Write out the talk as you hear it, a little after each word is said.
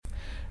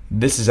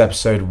This is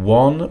episode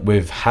 1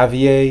 with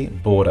Javier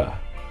Borda.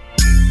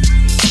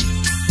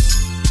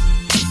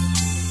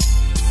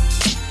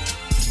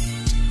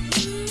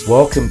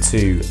 Welcome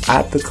to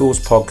At The Cause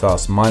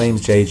podcast. My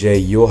name's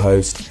JJ, your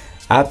host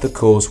at The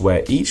Cause,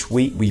 where each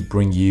week we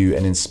bring you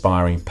an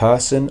inspiring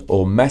person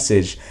or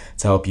message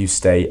to help you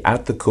stay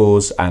at the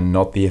cause and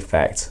not the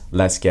effect.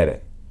 Let's get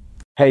it.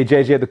 Hey,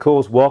 JJ at The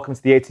Cause, welcome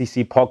to the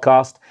ATC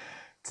podcast.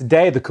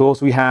 Today at The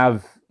Cause we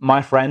have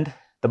my friend,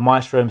 the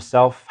maestro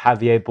himself,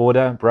 Javier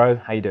Borda. Bro,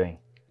 how you doing?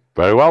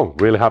 Very well.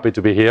 Really happy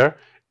to be here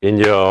in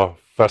your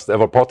first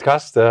ever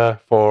podcast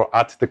for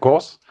At The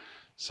Cause.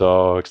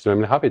 So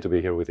extremely happy to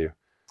be here with you.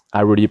 I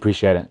really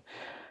appreciate it.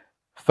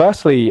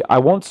 Firstly, I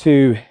want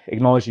to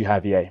acknowledge you,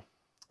 Javier,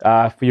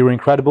 for your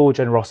incredible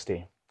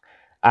generosity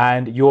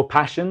and your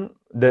passion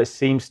that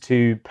seems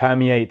to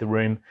permeate the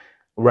room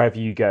wherever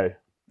you go.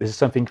 This is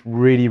something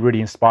really,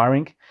 really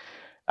inspiring.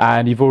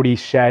 And you've already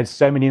shared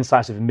so many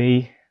insights with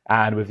me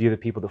and with the other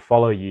people that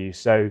follow you.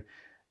 So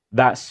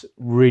that's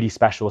really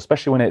special,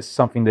 especially when it's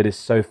something that is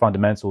so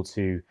fundamental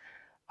to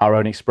our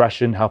own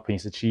expression, helping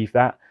us achieve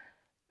that.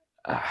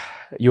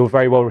 You're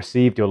very well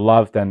received, you're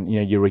loved, and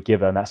you're a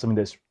giver, and that's something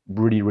that's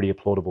really, really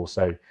applaudable.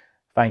 So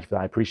thank you for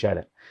that. I appreciate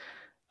it.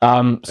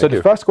 So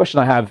the first question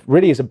I have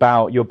really is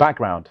about your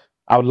background.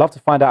 I would love to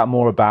find out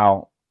more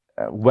about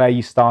where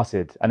you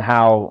started and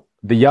how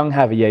the young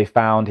Javier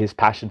found his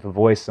passion for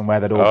voice and where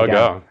that all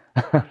began.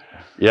 God.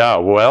 Yeah,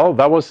 well,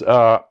 that was,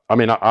 I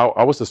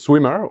was a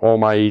swimmer all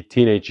my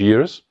teenage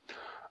years.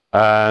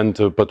 And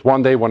but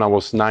one day when I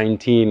was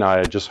 19,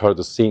 I just heard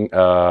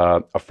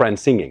a friend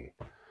singing.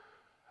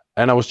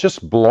 And I was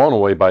just blown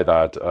away by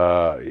that.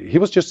 He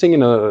was just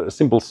singing a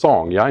simple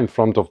song, in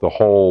front of the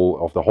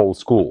whole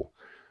school.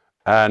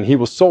 And he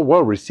was so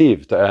well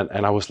received.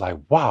 And I was like,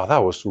 wow, that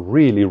was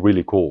really,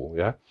 really cool,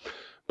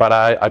 But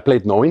I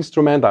played no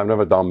instrument. I've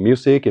never done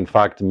music. In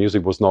fact,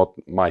 music was not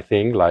my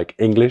thing, like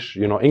English.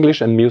 English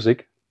and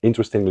music,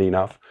 interestingly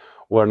enough,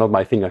 were not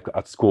my thing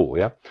at school,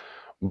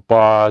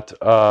 But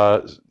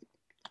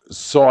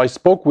so I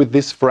spoke with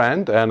this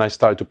friend and I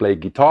started to play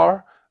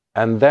guitar.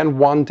 And then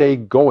one day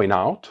going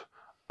out,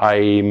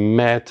 I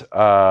met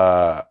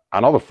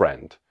another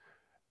friend.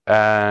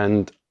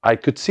 And I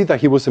could see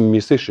that he was a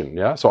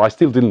musician, So I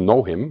still didn't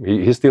know him.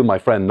 He's still my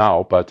friend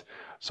now, but...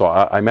 So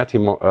I met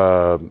him,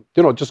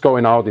 just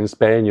going out in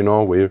Spain,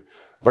 we're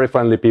very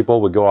friendly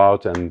people. We go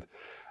out and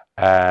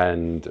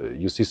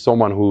you see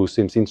someone who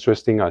seems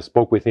interesting. I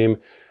spoke with him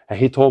and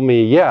he told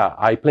me,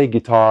 I play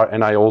guitar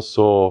and I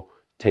also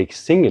take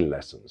singing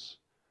lessons.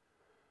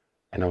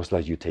 And I was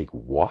like, you take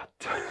what?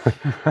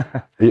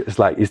 It's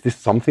like, is this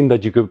something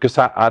that you could, because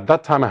at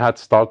that time I had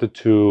started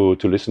to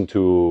listen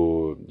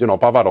to,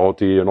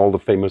 Pavarotti and all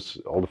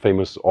the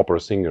famous opera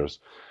singers.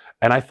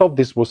 And I thought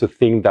this was a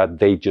thing that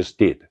they just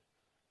did.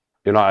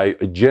 I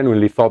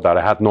genuinely thought that.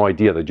 I had no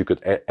idea that you could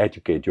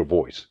educate your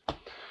voice.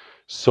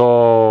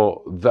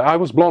 So I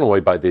was blown away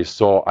by this.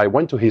 So I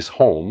went to his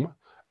home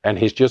and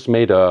he's just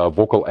made a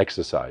vocal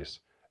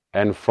exercise.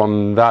 And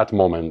from that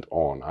moment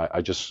on,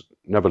 I just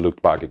never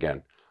looked back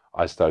again.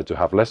 I started to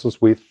have lessons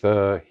with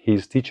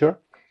his teacher.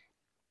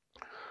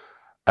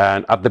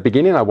 And at the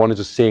beginning, I wanted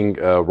to sing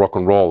rock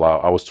and roll.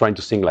 I was trying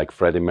to sing like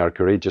Freddie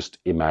Mercury. Just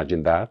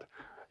imagine that.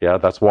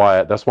 That's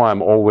why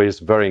I'm always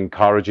very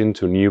encouraging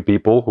to new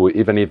people who,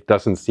 even if it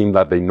doesn't seem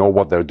that they know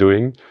what they're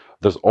doing,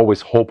 there's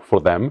always hope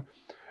for them,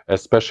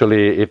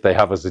 especially if they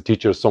have as a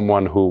teacher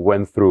someone who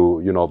went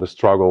through, the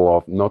struggle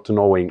of not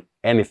knowing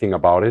anything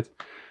about it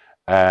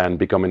and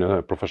becoming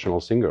a professional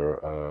singer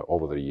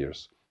over the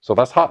years. So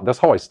that's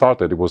how I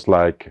started. It was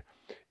like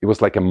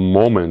a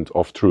moment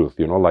of truth,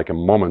 like a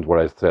moment where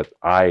I said,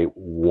 I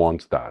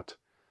want that.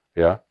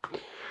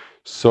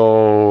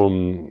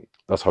 So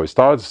that's how it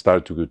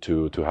started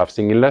to have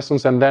singing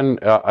lessons. And then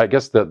I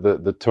guess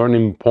the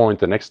turning point,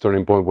 the next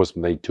turning point was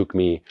when they took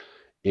me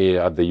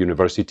at the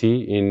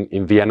university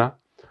in Vienna.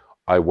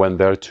 I went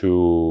there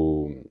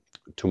to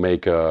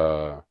make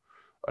an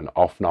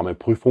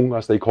Aufnahmeprüfung,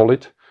 as they call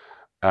it.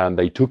 And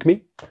they took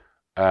me.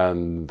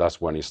 And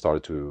that's when it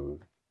started to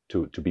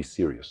be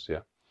serious,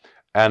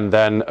 And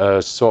then,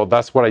 so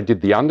that's what I did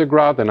the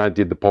undergrad, and I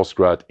did the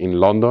postgrad in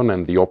London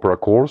and the opera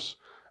course.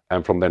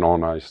 And from then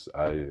on, I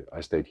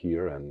stayed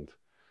here and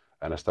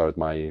I started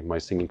my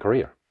singing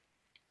career.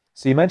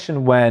 So you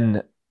mentioned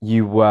when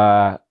you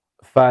were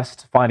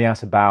first finding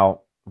out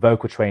about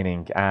vocal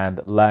training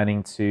and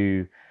learning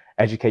to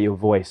educate your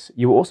voice,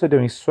 you were also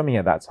doing swimming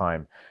at that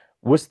time.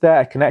 Was there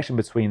a connection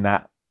between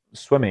that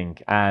swimming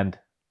and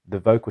the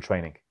vocal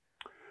training?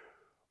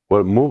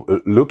 Well,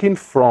 looking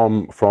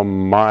from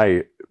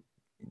my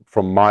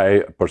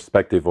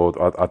perspective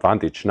or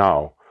advantage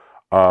now,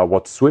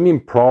 what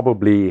swimming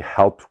probably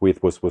helped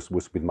with was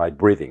with my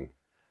breathing.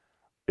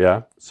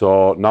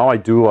 So now I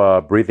do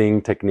a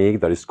breathing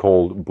technique that is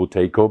called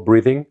Buteyko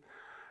breathing.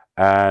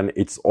 And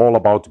it's all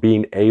about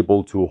being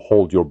able to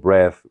hold your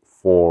breath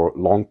for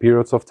long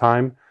periods of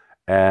time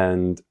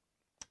and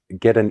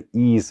get an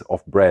ease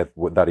of breath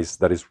that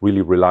is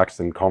really relaxed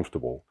and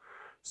comfortable.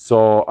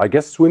 So I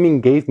guess swimming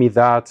gave me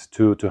that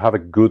to have a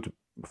good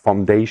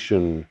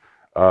foundation,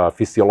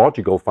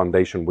 physiological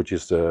foundation, which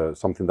is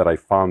something that I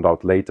found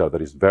out later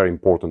that is very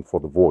important for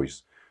the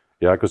voice.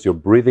 Yeah, because your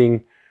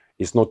breathing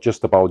is not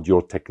just about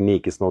your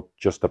technique. It's not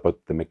just about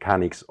the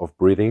mechanics of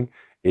breathing.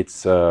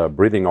 It's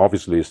breathing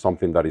obviously is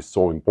something that is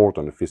so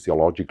important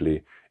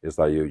physiologically. Is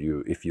that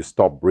you if you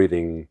stop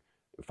breathing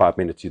 5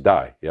 minutes, you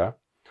die. Yeah.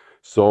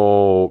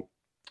 So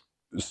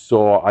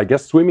I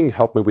guess swimming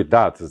helped me with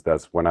that. Is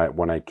that's when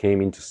I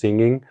came into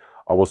singing,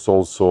 I was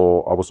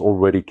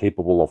already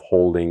capable of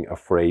holding a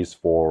phrase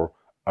for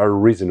a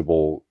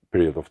reasonable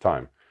period of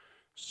time.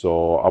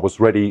 So I was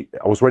ready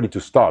to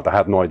start. I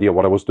had no idea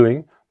what I was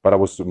doing, but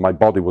my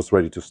body was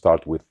ready to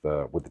start with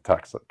the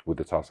task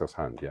at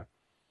hand. Yeah.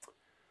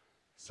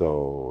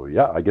 So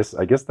yeah, I guess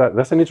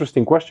that's an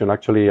interesting question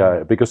actually,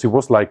 because it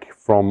was like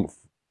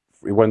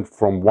it went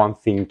from one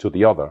thing to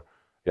the other.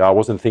 Yeah, I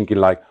wasn't thinking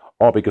like,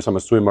 oh, because I'm a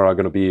swimmer, I'm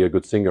going to be a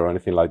good singer or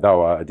anything like that.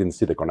 I didn't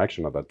see the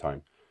connection at that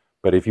time.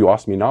 But if you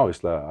ask me now,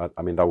 it's like,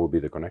 I mean, that would be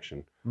the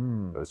connection.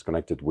 It's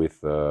connected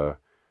with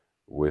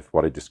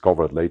what I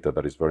discovered later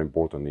that is very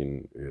important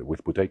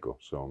with Buteyko.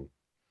 So,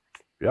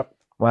 yeah.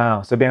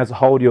 Wow. So being able to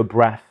hold your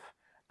breath,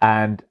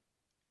 and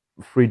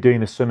through doing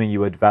the swimming,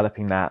 you were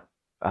developing that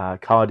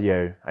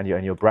cardio and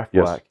your breath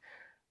Yes. work,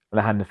 and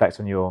that had an effect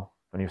on your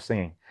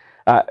singing.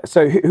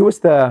 So who was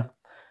the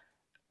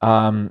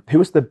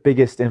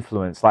biggest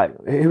influence? Like,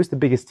 who was the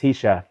biggest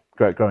teacher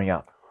growing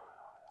up?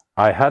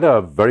 I had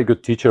a very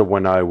good teacher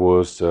when I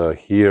was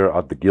here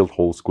at the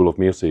Guildhall School of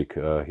Music.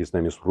 His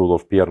name is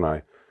Rudolf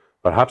Piernay.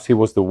 Perhaps he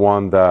was the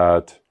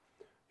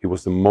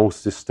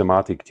most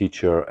systematic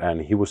teacher,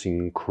 and he was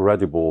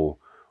incredible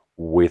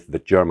with the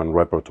German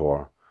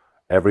repertoire.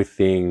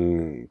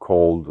 Everything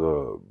called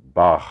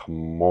Bach,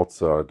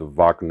 Mozart,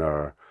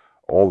 Wagner,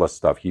 all that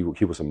stuff. He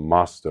was a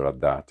master at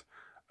that.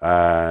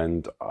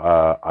 And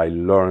I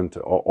learned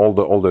all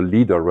the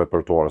lieder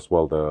repertoire as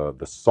well,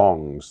 the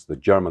songs, the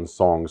German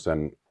songs,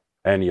 and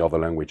any other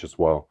language as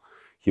well.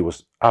 He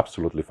was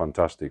absolutely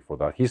fantastic for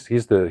that. He's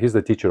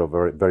the teacher of a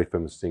very, very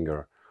famous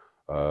singer,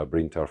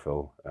 Bryn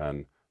Terfel,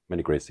 and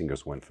many great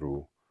singers went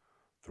through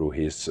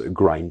his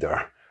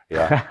grinder.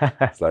 Yeah,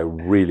 it's like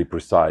really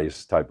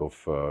precise type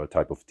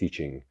of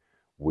teaching,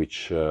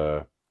 which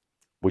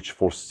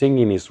for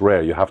singing is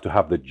rare. You have to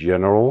have the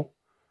general,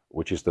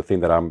 which is the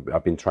thing that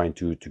I've been trying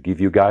to give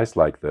you guys,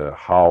 like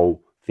how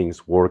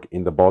things work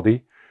in the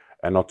body,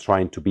 and not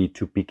trying to be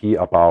too picky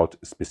about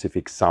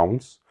specific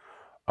sounds.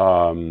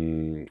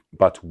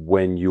 But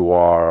when you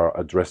are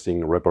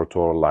addressing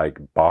repertoire like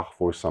Bach,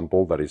 for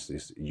example, that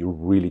is you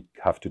really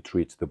have to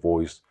treat the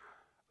voice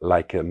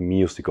like a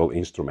musical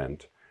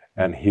instrument,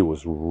 and he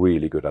was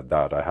really good at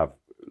that. I have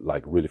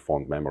like really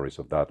fond memories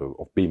of that,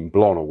 of being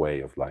blown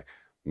away, of like,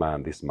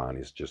 man, this man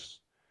is just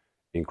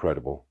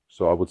incredible.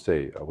 So I would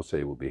say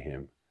it would be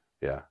him.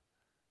 Yeah.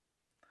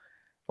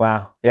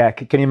 Wow. Yeah.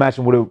 Can you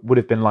imagine what it would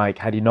have been like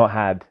had you not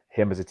had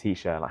him as a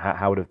teacher? Like,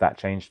 how would have that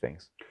changed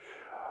things?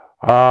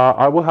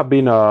 I would have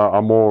been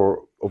a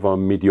more of a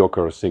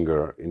mediocre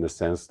singer, in the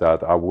sense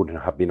that I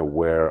wouldn't have been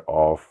aware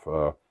of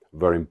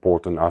very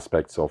important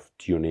aspects of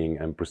tuning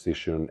and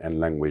precision and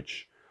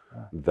language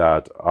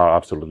that are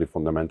absolutely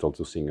fundamental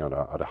to sing at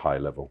a high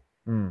level.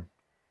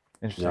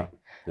 Interesting. Yeah.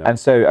 Yeah. And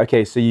so,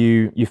 okay, so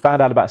you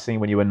found out about singing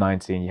when you were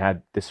 19. You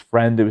had this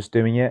friend that was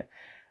doing it,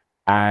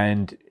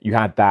 and you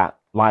had that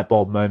light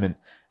bulb moment.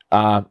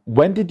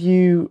 When did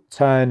you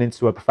turn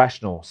into a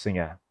professional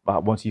singer?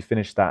 Once you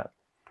finished that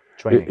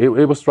training?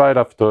 It was right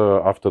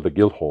after the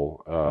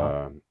Guildhall.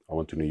 I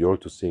went to New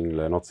York to sing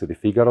Le Nozze di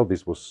Figaro.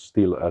 This was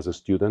still as a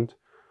student,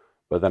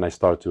 but then I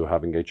started to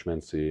have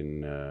engagements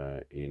in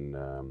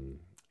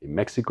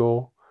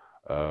Mexico,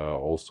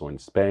 also in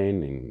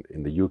Spain,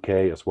 in the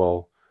UK as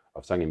well.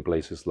 I've sung in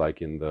places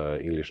like in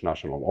the English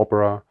National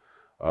Opera.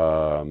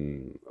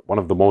 One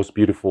of the most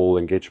beautiful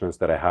engagements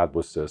that I had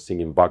was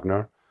singing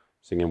Wagner,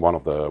 singing one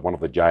of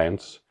the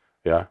giants.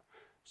 Yeah.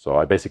 So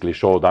I basically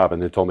showed up,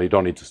 and they told me, "You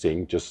don't need to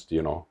sing. Just,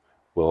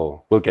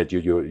 we'll get you.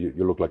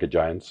 You look like a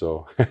giant."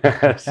 So,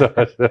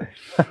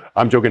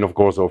 I'm joking, of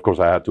course. Of course,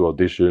 I had to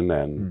audition,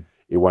 and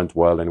it went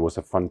well, and it was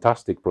a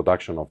fantastic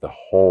production of the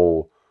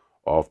whole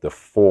of the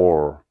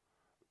 4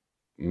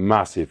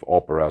 massive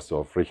operas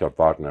of Richard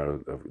Wagner.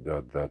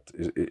 That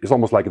is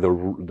almost like the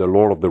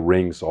Lord of the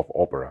Rings of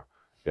opera.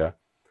 Yeah,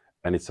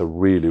 and it's a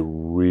really,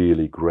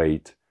 really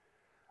great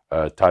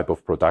type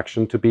of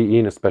production to be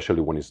in,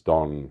 especially when it's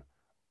done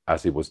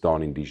as it was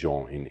done in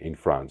Dijon in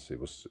France. It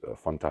was a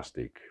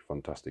fantastic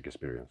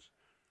experience.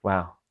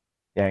 Wow.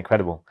 Yeah,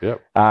 incredible. Yeah.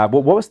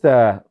 What was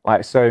the,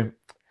 like, so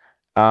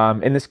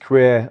in this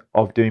career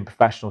of doing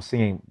professional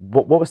singing,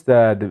 what was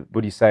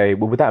would you say,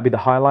 would that be the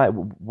highlight?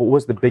 What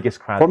was the biggest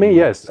crowd? For me,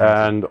 yes.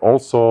 And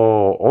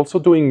also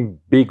doing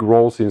big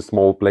roles in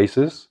small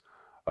places.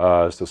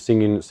 So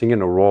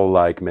singing a role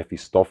like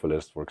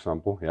Mephistopheles, for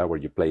example, yeah, where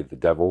you play the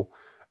devil.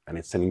 And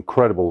it's an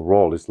incredible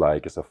role. It's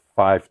a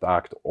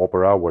 5-act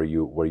opera where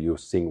you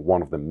sing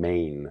one of the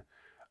main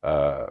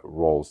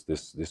roles.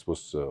 This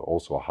was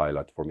also a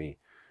highlight for me,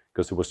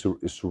 because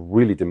it's a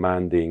really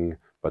demanding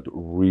but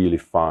really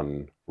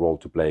fun role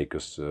to play,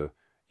 because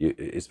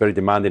it's very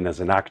demanding as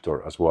an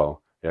actor as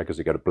well. Yeah, because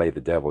you got to play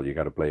the devil, you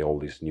got to play all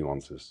these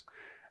nuances,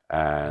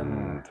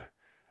 and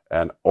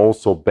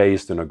also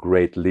based on a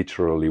great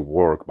literary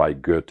work by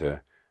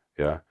Goethe,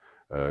 yeah,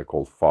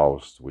 called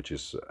Faust, which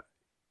is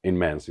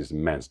immense. It's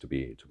immense to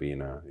be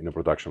in a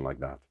production like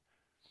that.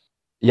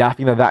 Yeah, I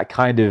think that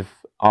kind of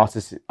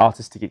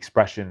artistic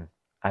expression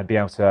and being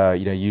able to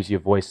use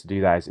your voice to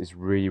do that is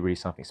really, really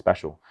something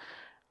special.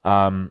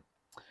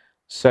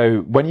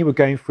 So when you were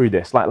going through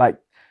this,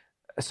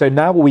 so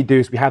now what we do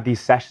is we have these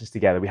sessions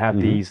together. We have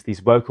these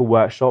vocal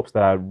workshops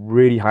that are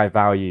really high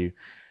value,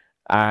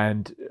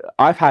 and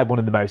I've had one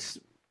of the most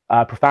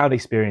profound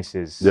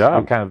experiences. Yeah,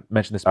 you kind of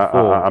mentioned this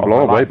before. I'm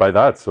blown away by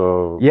that.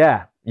 So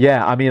yeah.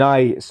 I mean,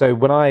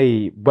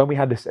 when we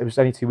had this, it was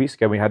only 2 weeks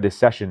ago. We had this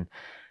session,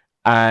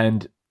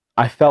 and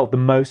I felt the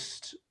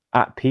most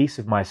at peace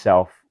of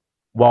myself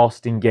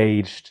whilst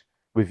engaged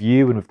with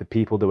you and with the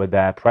people that were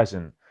there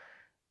present,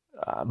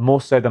 more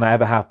so than I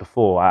ever have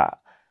before.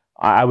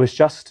 I was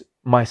just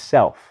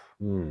myself.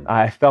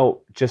 I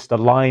felt just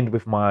aligned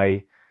with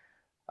my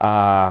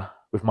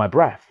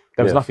breath.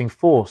 There was nothing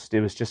forced.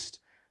 It was just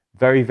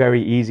very,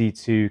 very easy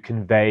to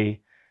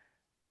convey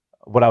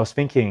what I was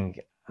thinking.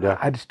 Yeah.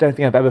 I just don't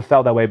think I've ever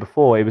felt that way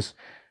before. It was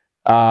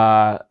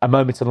a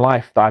moment in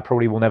life that I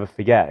probably will never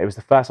forget. It was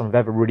the first time I've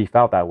ever really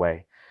felt that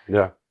way.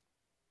 Yeah.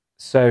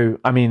 So,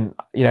 I mean,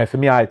 for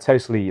me, I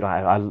totally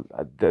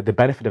the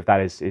benefit of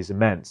that is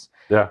immense.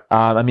 Yeah.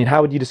 I mean,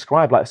 how would you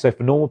describe, so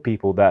for normal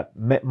people that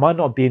might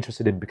not be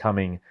interested in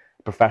becoming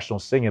a professional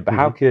singer, but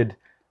how could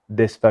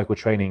this vocal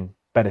training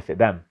benefit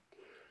them?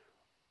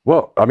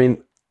 Well, I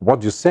mean,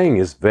 what you're saying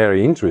is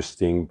very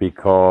interesting,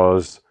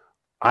 because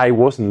I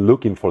wasn't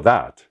looking for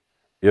that,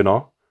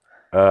 I'm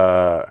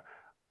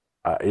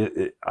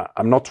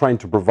not trying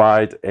to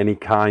provide any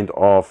kind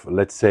of,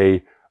 let's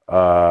say,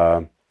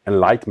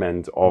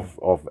 enlightenment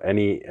of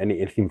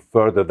anything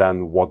further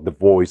than what the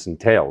voice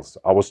entails.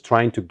 I was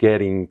trying to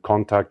get in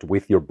contact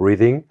with your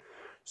breathing,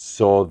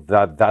 so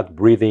that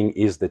breathing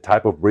is the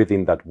type of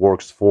breathing that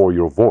works for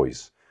your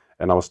voice.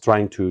 And I was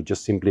trying to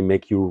just simply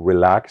make you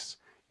relax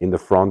in the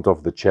front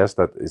of the chest.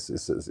 That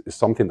is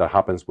something that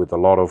happens with a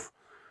lot of,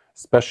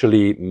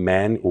 especially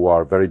men who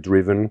are very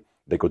driven.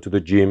 They go to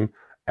the gym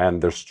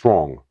and they're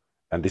strong,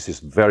 and this is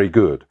very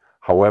good.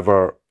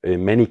 However,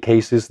 in many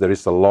cases, there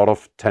is a lot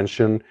of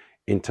tension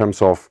in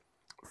terms of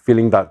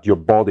feeling that your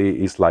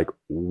body is like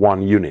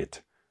one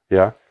unit.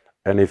 Yeah.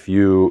 And if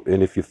you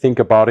think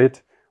about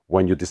it,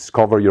 when you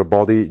discover your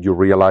body, you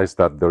realize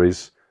that there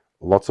is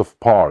lots of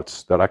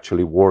parts that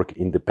actually work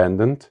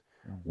independent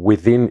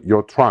within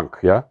your trunk.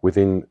 Yeah.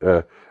 Within,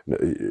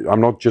 I'm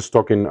not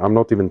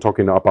even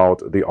talking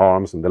about the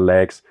arms and the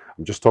legs.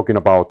 I'm just talking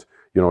about,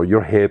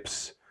 your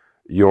hips,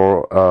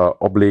 your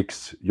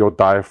obliques, your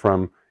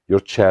diaphragm, your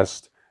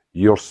chest,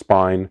 your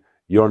spine,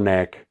 your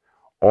neck.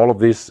 All of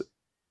this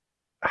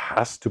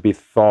has to be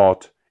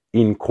thought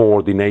in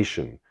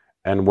coordination.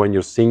 And when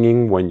you're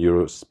singing, when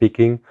you're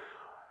speaking,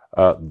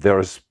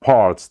 there's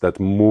parts that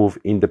move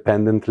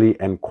independently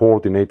and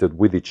coordinated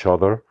with each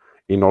other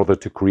in order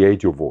to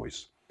create your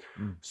voice.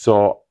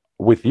 So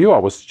with you, I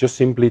was just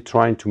simply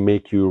trying to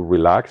make you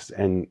relax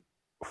and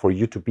for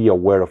you to be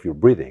aware of your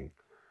breathing.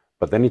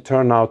 But then it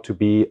turned out to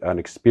be an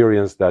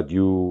experience that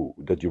you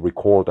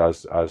record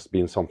as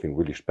being something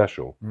really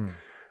special.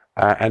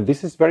 And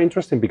this is very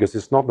interesting, because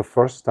it's not the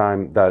first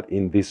time that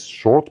in this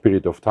short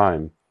period of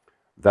time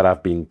that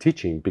I've been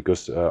teaching,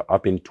 because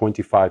I've been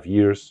 25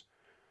 years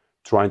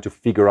trying to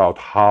figure out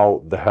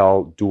how the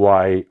hell do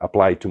I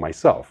apply it to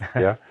myself.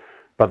 Yeah.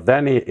 But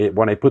then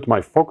when I put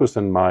my focus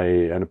and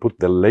put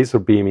the laser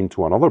beam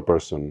into another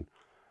person,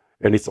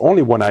 and it's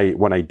only when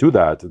I do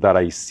that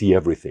I see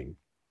everything.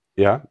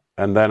 Yeah.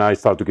 And then I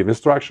start to give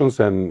instructions,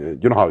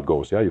 and you know how it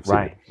goes. Yeah. You've seen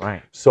it.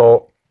 Right.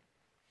 So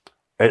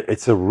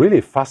it's a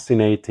really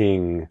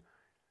fascinating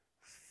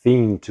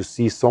thing to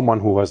see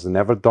someone who has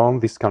never done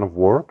this kind of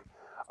work.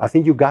 I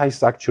think you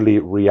guys actually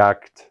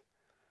react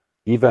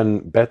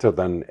even better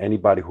than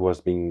anybody who has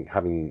been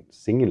having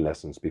singing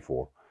lessons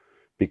before,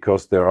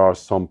 because there are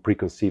some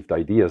preconceived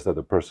ideas that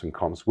the person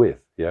comes with.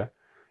 Yeah.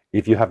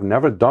 If you have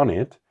never done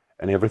it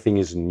and everything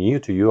is new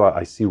to you,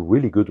 I see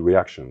really good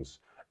reactions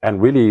and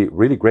really,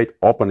 really great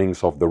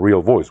openings of the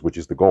real voice, which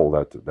is the goal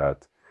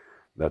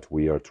that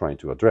we are trying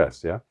to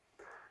address. Yeah.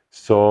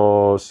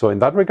 So in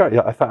that regard,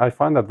 yeah, I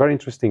find that very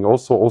interesting.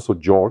 Also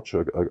George,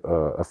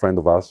 a friend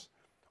of us,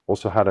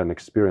 also had an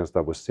experience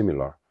that was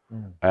similar,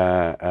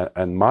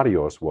 and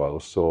Mario as well.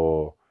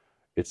 So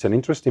it's an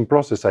interesting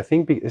process. I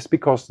think it's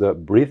because the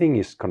breathing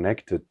is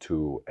connected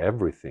to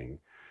everything.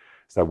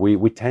 So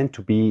we tend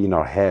to be in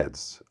our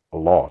heads a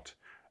lot,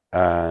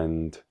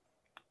 and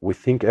we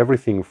think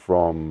everything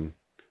from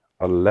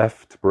a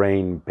left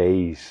brain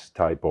base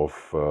type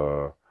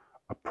of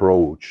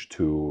approach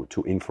to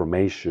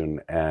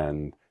information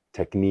and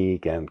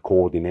technique and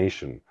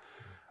coordination.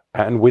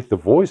 And with the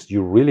voice,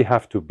 you really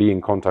have to be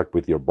in contact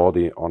with your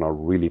body on a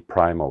really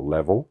primal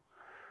level.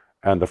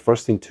 And the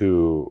first thing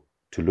to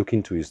to look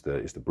into is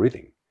the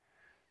breathing.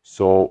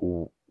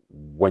 So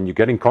when you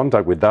get in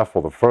contact with that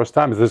for the first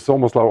time, it's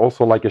almost like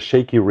also like a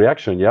shaky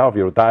reaction, yeah, of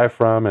your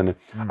diaphragm. And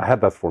I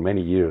had that for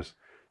many years.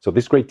 So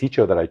this great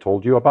teacher that I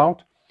told you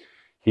about,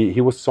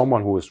 he was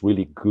someone who was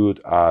really good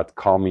at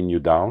calming you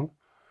down.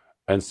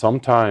 And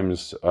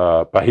sometimes,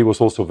 but he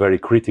was also very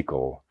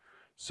critical.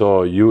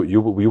 So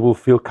you will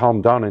feel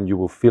calmed down, and you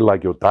will feel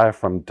like your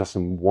diaphragm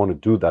doesn't want to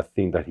do that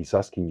thing that he's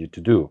asking you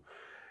to do.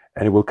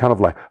 And it will kind of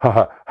like, ha,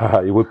 ha, ha, ha,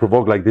 it will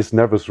provoke like this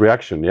nervous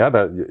reaction, yeah,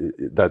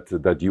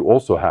 that you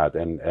also had,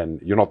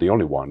 and you're not the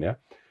only one, yeah.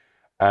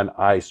 And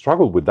I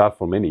struggled with that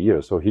for many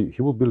years. So he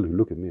will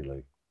look at me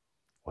like,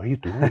 what are you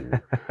doing?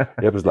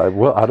 It was like,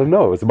 well, I don't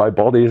know. It's my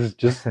body is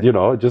just,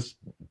 just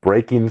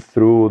breaking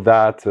through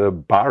that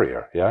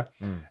barrier, yeah.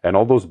 And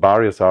all those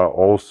barriers are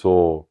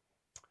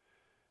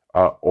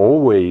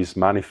always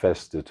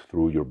manifested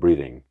through your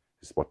breathing.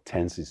 It's what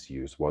tenses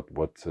you,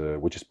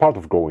 which is part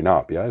of growing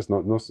up. Yeah, it's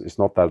not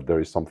that there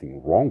is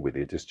something wrong with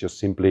it. It's just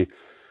simply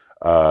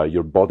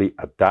your body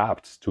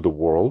adapts to the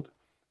world,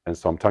 and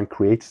sometimes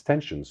creates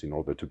tensions in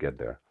order to get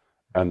there.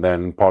 And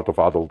then part of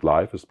adult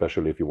life,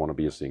 especially if you want to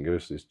be a singer,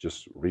 is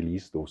just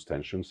release those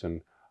tensions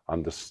and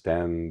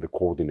understand the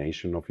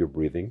coordination of your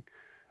breathing,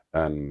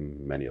 and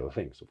many other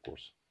things, of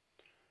course.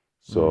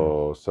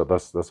 So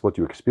that's what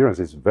you experience.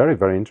 It's very,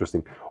 very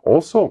interesting.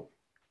 Also,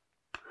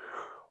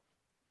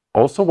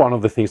 one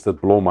of the things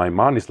that blow my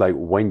mind is like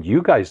when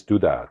you guys do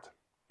that,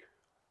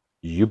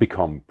 you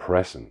become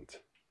present.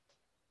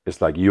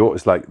 It's like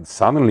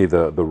suddenly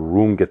the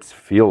room gets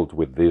filled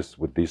with this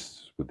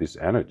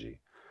energy,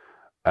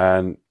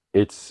 and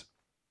there's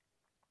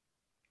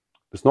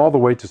no other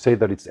way to say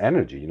that it's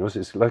energy.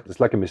 It's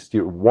like a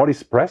mysterious. What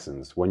is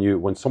presence?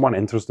 When someone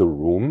enters the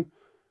room,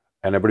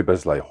 and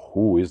everybody's like,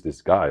 who is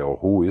this guy or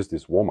who is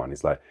this woman?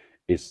 It's like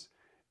it's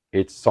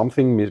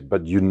something,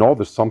 but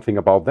there's something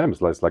about them.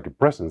 It's like a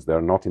presence.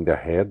 They're not in their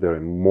head. They're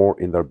more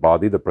in their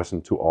body. They're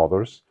present to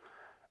others,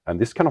 and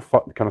this kind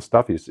of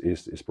stuff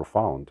is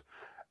profound.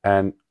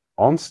 And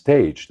on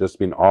stage, there's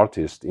been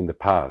artists in the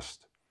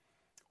past,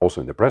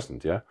 also in the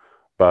present, yeah.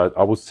 But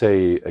I would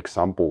say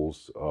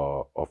examples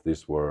of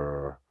this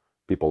were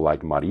people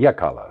like Maria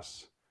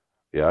Callas.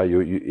 Yeah,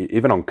 you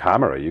even on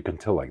camera, you can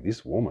tell like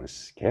this woman is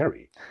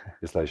scary.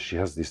 It's like she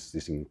has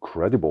this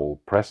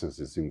incredible presence,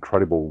 this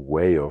incredible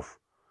way of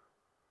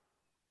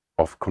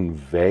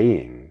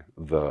conveying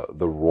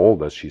the role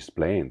that she's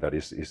playing. That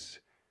it's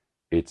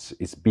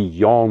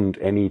beyond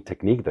any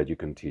technique that you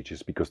can teach.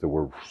 It's because they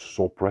were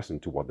so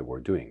present to what they were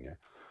doing. Yeah?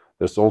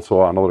 There's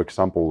also another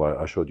example.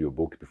 I showed you a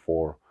book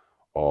before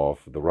of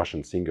the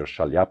Russian singer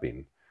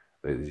Shalyapin.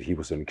 He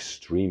was an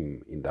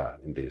extreme in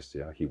this.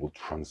 Yeah, he will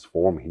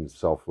transform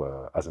himself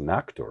as an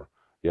actor.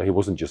 Yeah, he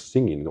wasn't just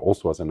singing.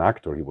 Also as an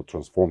actor, he would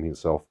transform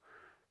himself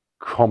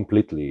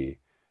completely,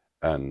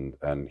 and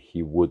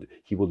he would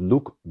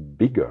look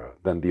bigger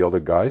than the other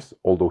guys,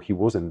 although he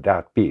wasn't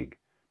that big.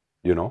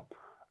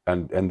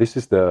 And this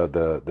is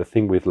the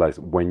thing with like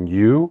when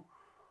you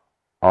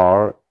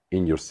are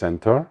in your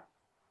center,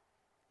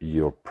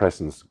 your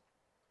presence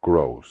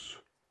grows.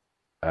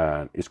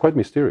 And it's quite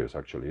mysterious,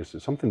 actually. It's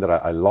something that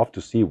I love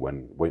to see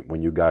when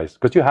you guys,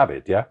 because you have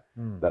it, yeah.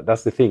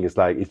 That's the thing. It's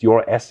like it's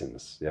your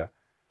essence, yeah.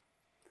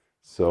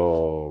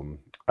 So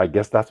I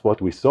guess that's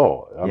what we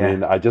saw. I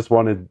mean, I just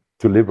wanted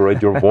to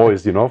liberate your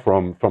voice,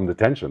 from the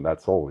tension.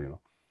 That's all,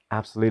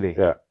 Absolutely.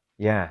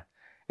 Yeah.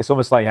 It's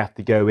almost like you have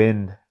to go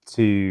in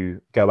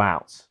to go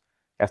out.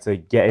 You have to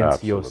get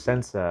into your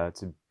center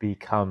to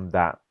become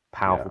that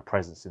powerful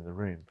presence in the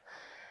room.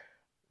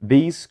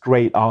 These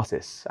great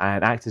artists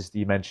and actors that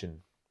you mentioned,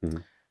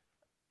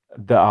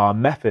 that are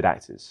method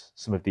actors,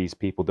 some of these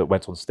people that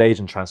went on stage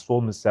and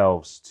transformed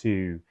themselves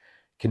to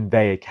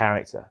convey a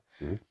character.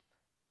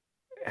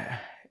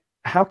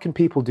 How can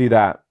people do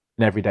that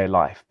in everyday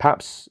life?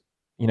 Perhaps,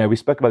 we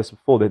spoke about this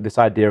before, this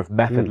idea of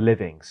method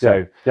living.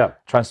 So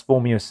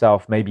transforming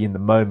yourself maybe in the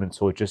moment,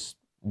 or just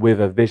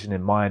with a vision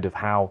in mind of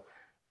how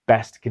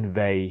best to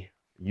convey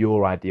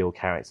your ideal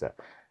character.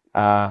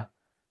 What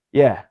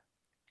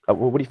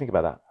do you think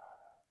about that?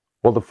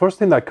 Well, the first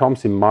thing that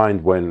comes in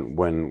mind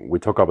when we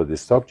talk about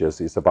these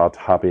subjects is about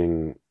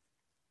having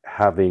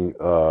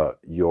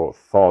your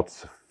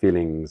thoughts,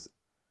 feelings,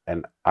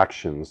 and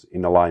actions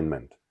in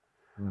alignment.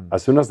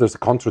 As soon as there's a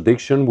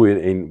contradiction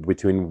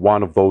between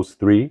one of those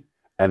three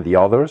and the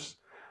others,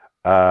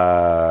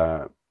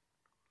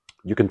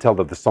 you can tell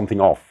that there's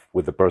something off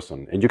with the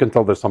person, and you can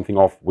tell there's something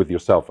off with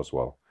yourself as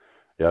well.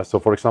 Yeah. So,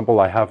 for example,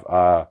 I have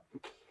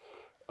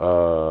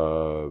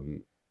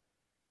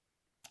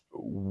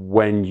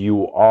when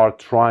you are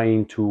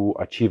trying to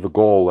achieve a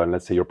goal, and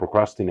let's say you're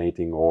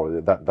procrastinating,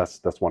 or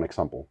that's one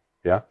example.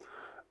 Yeah.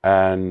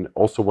 And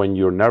also when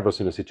you're nervous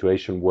in a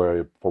situation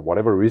where for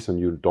whatever reason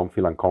you don't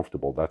feel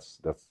uncomfortable, that's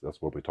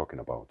what we're talking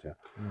about. Yeah.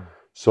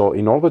 So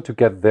in order to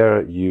get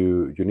there,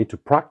 you need to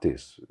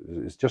practice.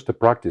 It's just a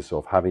practice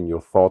of having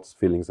your thoughts,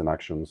 feelings, and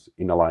actions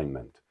in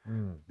alignment.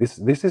 This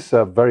is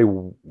a very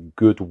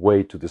good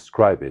way to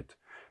describe it,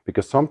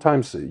 because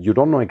sometimes you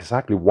don't know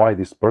exactly why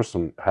this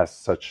person has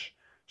such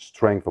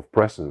strength of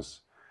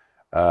presence.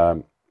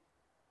 Um,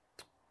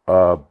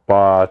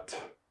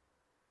 but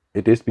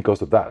it is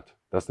because of that.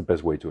 That's the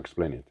best way to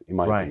explain it, in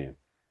my opinion.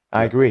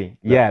 I agree.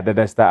 Yeah, that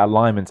there's that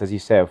alignment, as you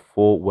say, of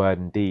thought, word,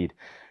 and deed.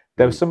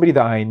 There was somebody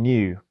that I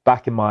knew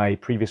back in my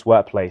previous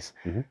workplace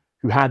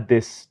who had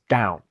this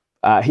down.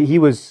 He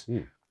was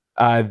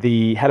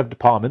the head of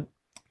department.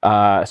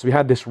 So we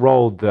had this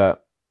role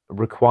that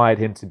required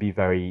him to be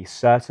very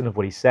certain of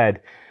what he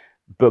said,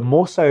 but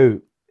more so,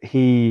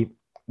 he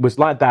was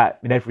like that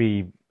in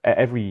every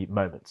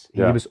moment.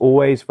 He was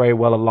always very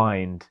well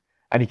aligned,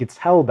 and you could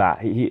tell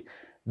that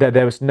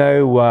there was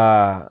no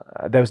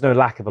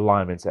lack of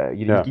alignment.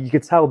 You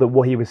could tell that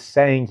what he was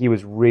saying, he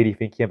was really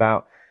thinking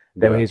about.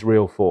 They were his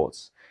real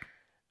thoughts,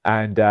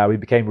 and we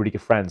became really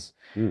good friends.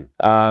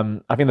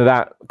 I think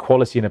that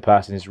quality in a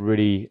person is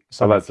really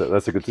something. So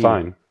that's a good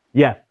sign.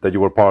 Yeah, that you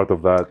were part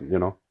of that.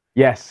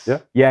 Yes.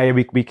 Yeah.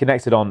 We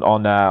connected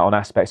on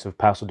aspects of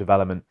personal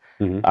development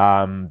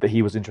that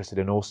he was interested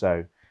in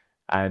also,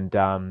 and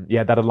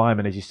that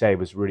alignment, as you say,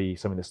 was really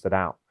something that stood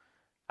out.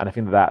 And I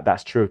think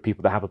that's true of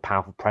people that have a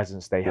powerful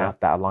presence. They have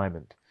that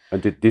alignment.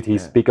 And did he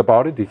speak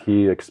about it? Did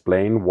he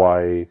explain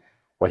why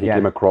he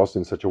came across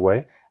in such a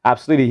way?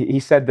 Absolutely.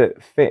 He said that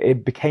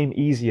it became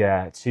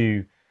easier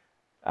to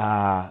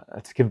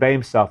convey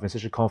himself in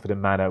such a confident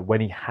manner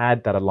when he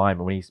had that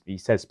alignment. When he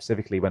said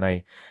specifically, when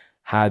I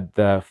had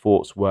the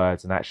thoughts,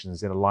 words, and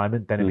actions in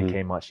alignment, then it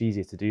became much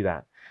easier to do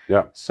that.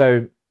 Yeah.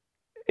 So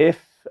if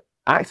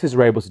actors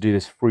are able to do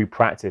this through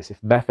practice,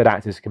 if method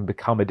actors can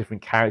become a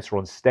different character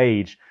on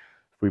stage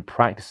through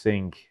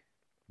practicing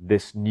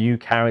this new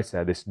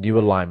character, this new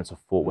alignment of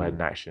thought, word,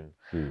 and action,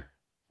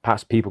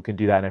 perhaps people can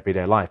do that in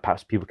everyday life.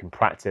 Perhaps people can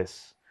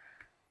practice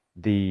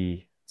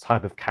the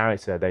type of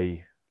character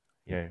they,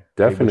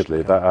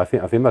 definitely. I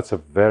think that's a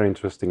very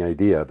interesting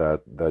idea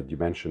that you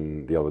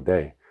mentioned the other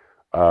day.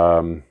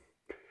 I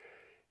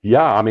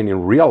mean,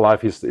 in real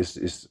life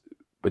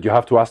but you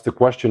have to ask the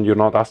question. You're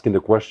not asking the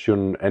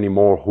question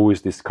anymore, who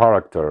is this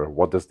character?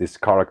 What does this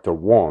character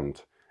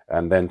want?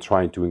 And then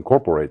trying to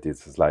incorporate it.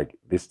 It's like,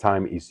 this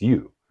time is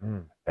you.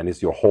 And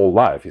it's your whole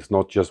life. It's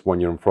not just when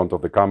you're in front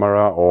of the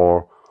camera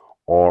or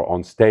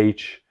on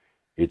stage.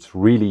 It's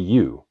really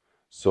you.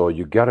 So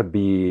you gotta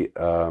be,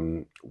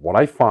 what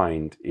I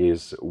find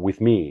is,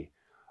 with me,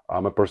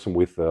 I'm a person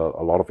with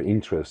a lot of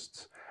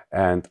interests,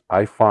 and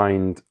I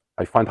find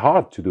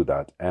hard to do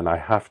that. And I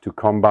have to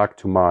come back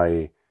to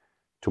my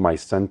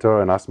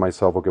center and ask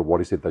myself, okay,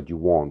 what is it that you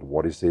want?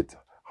 What is it?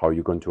 How are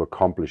you going to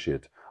accomplish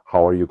it?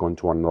 How are you going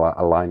to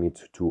align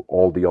it to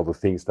all the other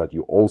things that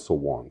you also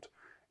want?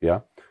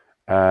 Yeah.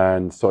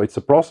 And so it's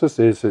a process,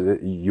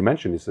 you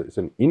mentioned, it's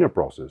an inner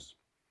process.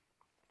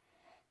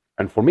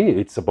 And for me,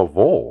 it's above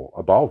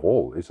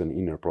all, it's an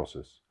inner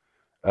process.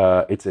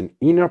 It's an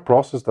inner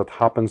process that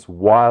happens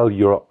while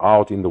you're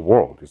out in the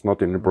world. It's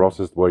not an inner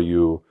process where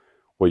you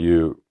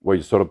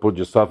sort of put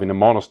yourself in a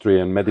monastery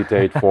and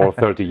meditate for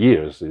 30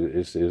 years.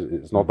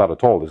 It's not that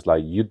at all. It's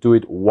like you do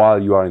it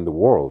while you are in the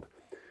world.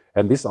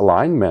 And this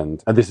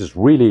alignment, and this is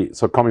really,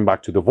 so coming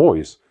back to the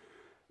voice,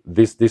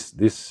 this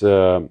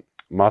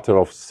matter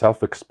of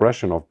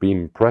self-expression, of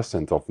being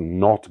present, of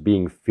not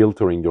being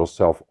filtering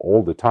yourself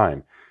all the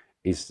time,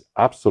 is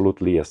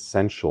absolutely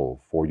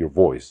essential for your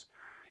voice.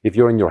 If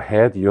you're in your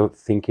head, you're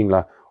thinking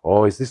like,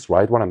 oh, is this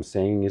right what I'm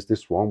saying? Is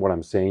this wrong what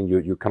I'm saying?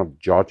 You're kind of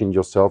judging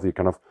yourself. You're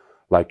kind of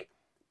like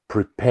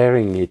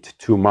preparing it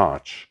too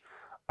much.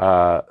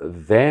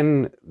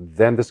 Then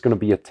there's going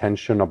to be a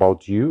tension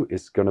about you.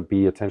 It's going to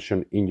be a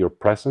tension in your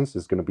presence.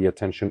 It's going to be a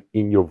tension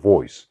in your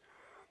voice.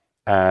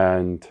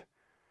 And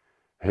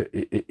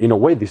in a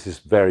way, this is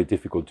very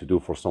difficult to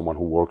do for someone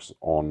who works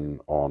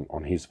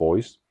on his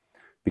voice,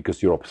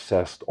 because you're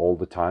obsessed all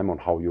the time on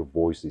how your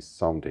voice is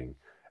sounding.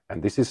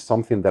 And this is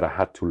something that I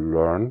had to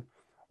learn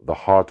the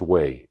hard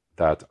way,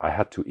 that I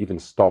had to even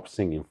stop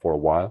singing for a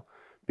while,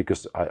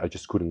 because I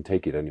just couldn't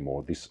take it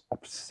anymore. This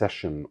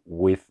obsession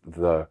with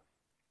the,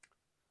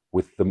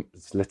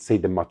 let's say,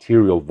 the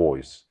material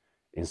voice,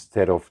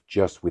 instead of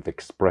just with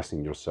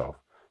expressing yourself.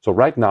 So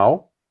right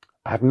now,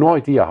 I have no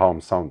idea how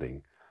I'm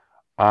sounding.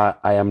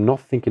 I am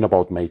not thinking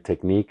about my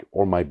technique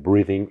or my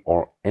breathing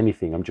or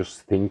anything. I'm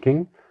just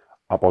thinking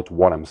about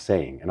what I'm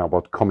saying and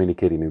about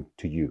communicating it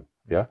to you.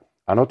 Yeah,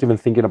 I'm not even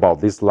thinking about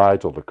this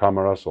light or the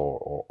cameras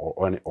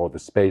or the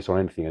space or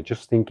anything. I'm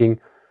just thinking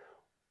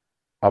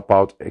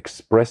about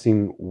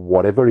expressing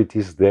whatever it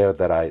is there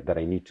that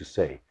I need to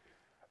say.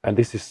 And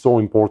this is so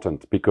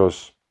important,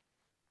 because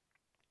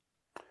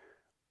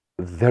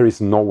there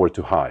is nowhere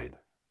to hide.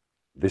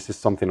 This is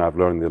something I've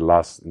learned in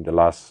the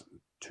last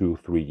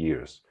 2-3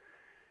 years.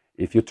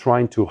 If you're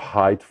trying to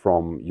hide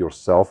from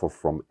yourself or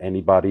from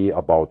anybody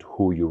about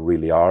who you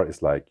really are,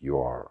 it's like you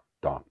are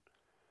done.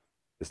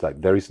 It's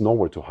like there is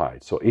nowhere to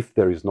hide. So if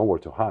there is nowhere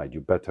to hide, you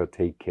better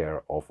take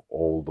care of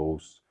all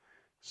those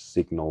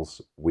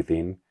signals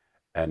within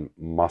and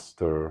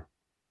master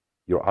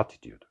your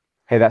attitude.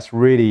 Hey, that's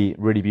really,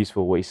 really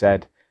beautiful what you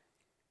said,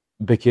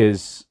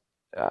 because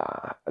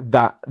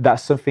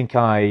that's something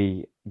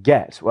I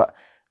get. Well,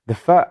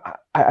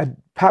 I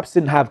perhaps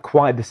didn't have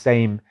quite the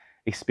same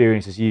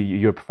experience as you.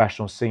 You're a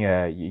professional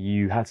singer.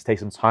 You had to take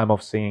some time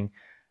off singing.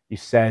 You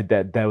said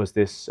that there was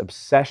this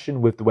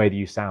obsession with the way that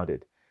you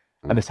sounded,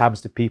 and this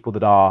happens to people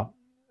that are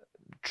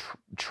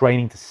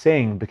training to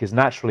sing because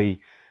naturally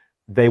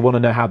they want to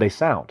know how they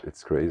sound,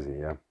 It's crazy,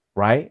 yeah.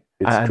 right?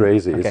 It's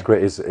crazy.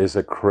 It's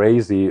a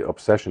crazy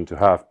obsession to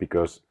have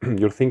because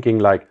you're thinking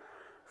like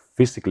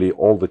physically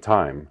all the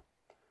time,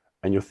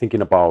 and you're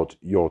thinking about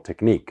your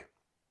technique,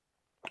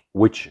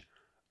 which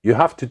you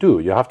have to do.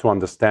 You have to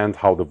understand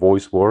how the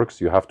voice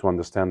works. You have to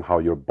understand how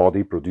your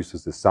body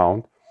produces the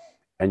sound,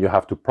 and you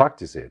have to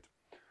practice it.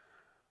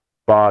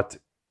 But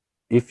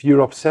if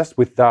you're obsessed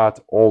with that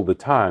all the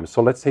time,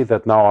 so let's say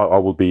that now I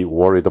will be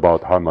worried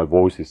about how my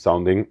voice is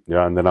sounding,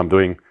 yeah, and then I'm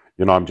doing,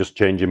 I'm just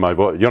changing my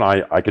voice.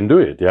 I can do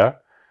it, yeah,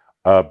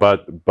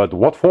 but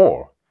what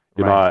for?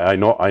 Right.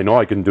 I know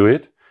I can do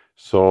it.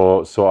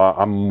 So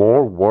I'm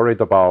more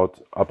worried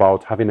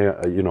about having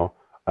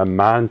a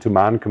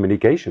man-to-man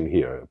communication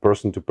here,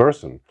 person to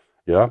person.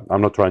 Yeah,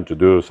 I'm not trying to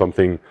do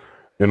something,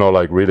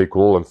 like really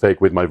cool and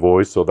fake with my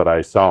voice so that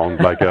I sound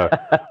like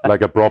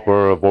a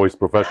proper voice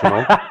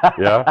professional.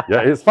 Yeah,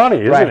 it's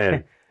funny, isn't Right.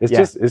 it? It's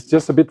Yeah.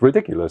 just a bit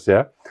ridiculous.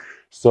 Yeah.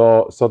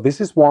 So this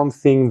is one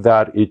thing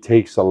that it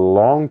takes a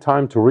long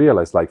time to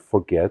realize. Like,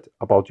 forget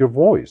about your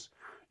voice.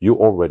 You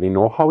already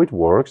know how it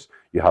works.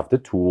 You have the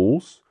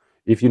tools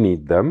if you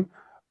need them,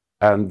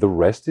 and the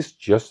rest is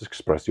just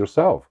express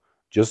yourself.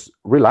 Just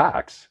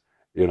relax,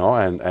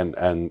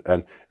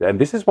 and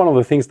this is one of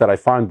the things that I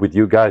find with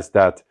you guys,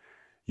 that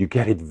you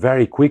get it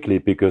very quickly,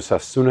 because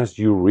as soon as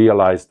you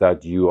realize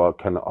that you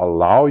can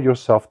allow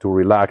yourself to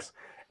relax,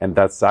 and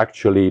that's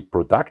actually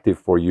productive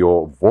for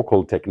your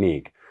vocal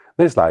technique,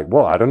 then it's like,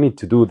 well, I don't need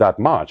to do that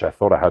much. I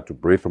thought I had to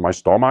breathe through my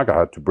stomach. I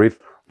had to breathe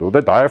through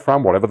the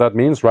diaphragm, whatever that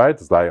means, right?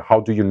 It's like, how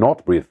do you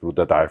not breathe through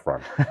the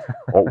diaphragm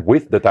or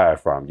with the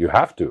diaphragm? You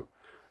have to.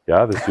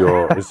 Yeah,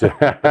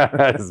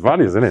 it's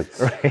funny, isn't it?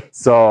 Right.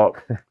 So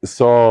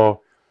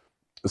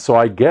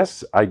I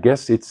guess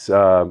it's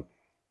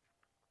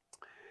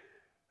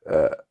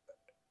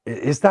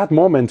that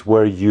moment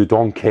where you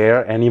don't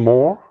care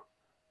anymore,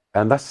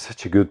 and that's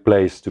such a good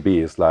place to be.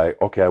 It's like,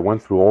 okay, I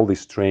went through all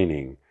this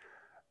training,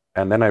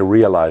 and then I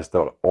realized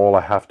that all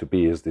I have to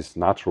be is this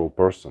natural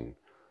person.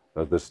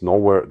 That there's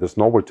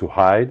nowhere to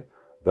hide.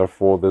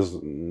 Therefore, there's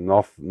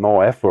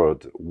no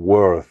effort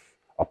worth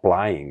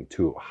applying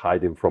to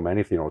hiding from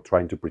anything or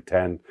trying to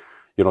pretend,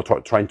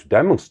 trying to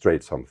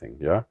demonstrate something.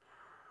 Yeah,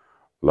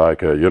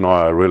 like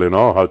I really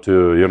know how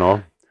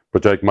to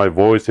project my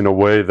voice in a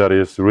way that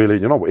is really,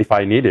 if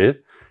I need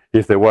it.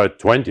 If there were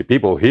 20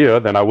 people here,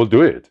 then I will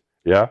do it.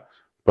 Yeah,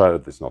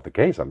 but it's not the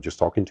case. I'm just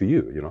talking to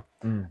you.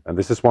 And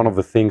this is one of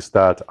the things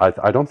that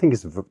I don't think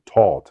is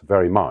taught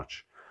very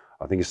much.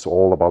 I think it's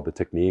all about the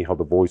technique, how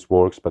the voice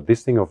works. But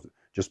this thing of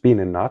just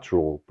being a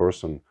natural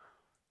person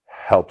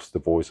helps the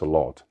voice a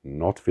lot,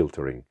 not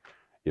filtering,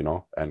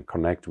 and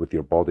connect with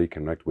your body,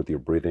 connect with your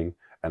breathing,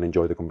 and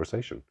enjoy the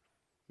conversation.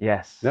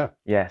 Yes. Yeah.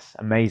 Yes.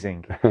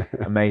 Amazing.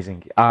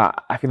 Amazing.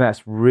 I think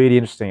that's really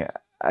interesting,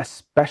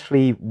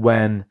 especially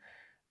when,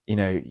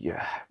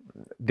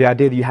 the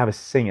idea that you have a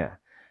singer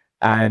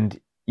and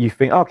you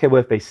think, okay,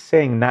 well, if they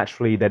sing,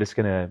 naturally, they're just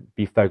going to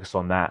be focused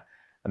on that.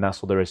 And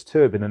that's all there is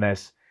to it. But then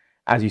there's,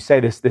 as you say,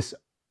 this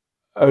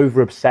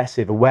over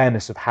obsessive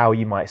awareness of how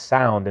you might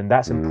sound. And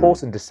that's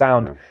important to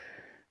sound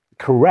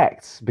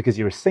correct because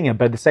you're a singer.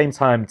 But at the same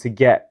time, to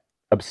get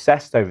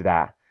obsessed over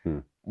that,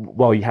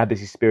 well, you had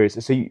this experience.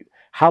 So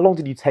how long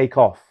did you take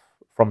off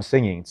from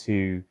singing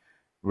to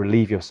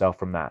relieve yourself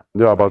from that?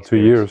 Yeah, about 2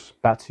 years.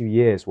 About 2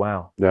 years.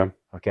 Wow. Yeah.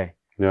 Okay.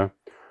 Yeah.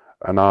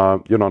 And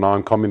now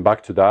I'm coming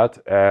back to that,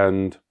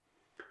 and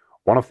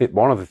one of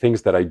the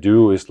things that I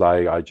do is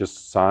like I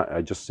just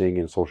sing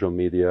in social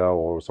media,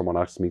 or someone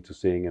asks me to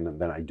sing,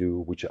 and then I do,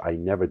 which I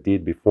never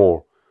did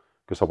before,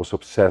 because I was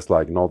obsessed.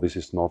 Like, no, this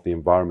is not the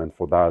environment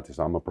for that.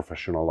 I'm a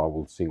professional. I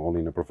will sing only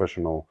in a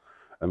professional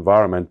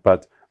environment.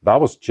 But that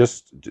was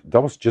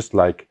just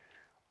like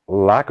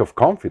lack of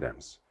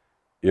confidence,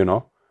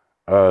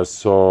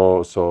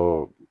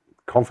 So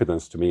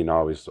confidence to me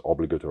now is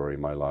obligatory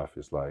in my life.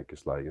 It's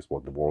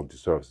what the world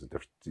deserves.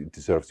 It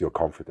deserves your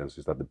confidence.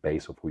 Is at the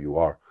base of who you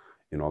are.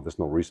 There's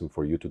no reason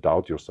for you to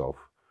doubt yourself.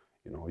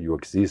 You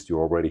exist. You're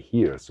already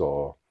here.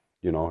 So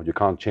you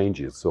can't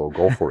change it. So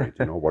go for it.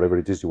 Whatever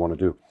it is you want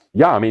to do.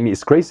 Yeah, I mean,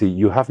 it's crazy.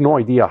 You have no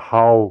idea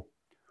how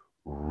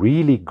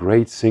really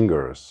great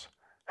singers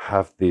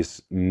have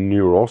this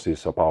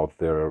neurosis about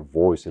their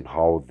voice and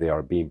how they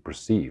are being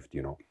perceived.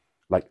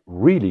 Like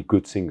really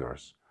good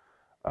singers.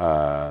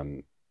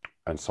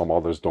 And some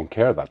others don't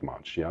care that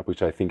much, yeah,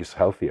 which I think is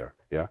healthier,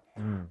 yeah.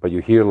 But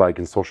you hear, like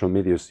in social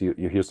media,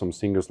 you hear some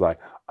singers like,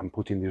 I'm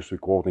putting this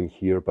recording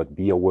here, but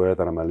be aware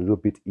that I'm a little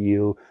bit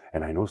ill,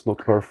 and I know it's not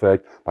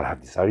perfect, but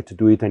I've decided to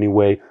do it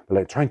anyway. But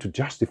like trying to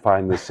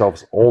justify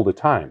themselves all the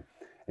time.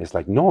 And it's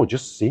like, no,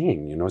 just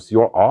sing, it's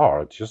your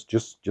art. Just.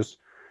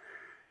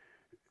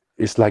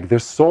 It's like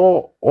there's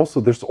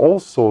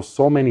also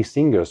so many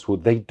singers who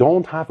they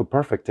don't have a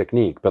perfect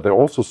technique, but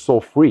they're also so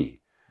free.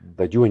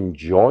 that you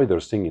enjoy their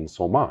singing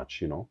so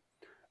much, you know.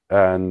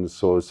 And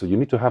so you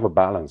need to have a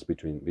balance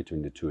between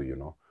the two, you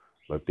know,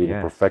 like being a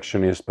Yes.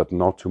 perfectionist but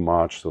not too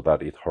much so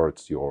that it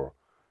hurts your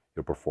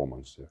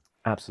performance. Yeah.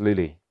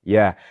 Absolutely.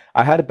 Yeah.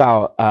 I heard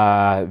about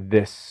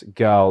this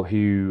girl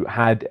who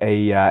had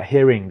a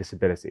hearing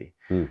disability.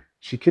 Hmm.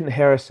 She couldn't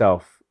hear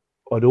herself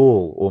at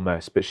all,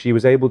 almost, but she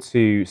was able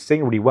to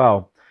sing really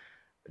well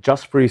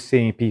just through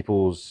seeing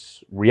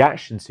people's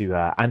reaction to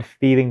her and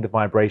feeling the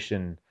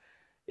vibration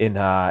in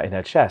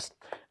her chest.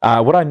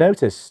 What I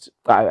noticed,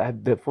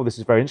 before this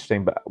is very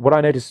interesting, but what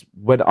I noticed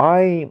when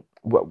I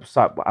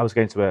was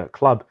going to a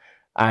club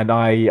and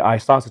I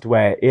started to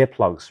wear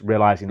earplugs,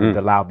 realizing that Hmm.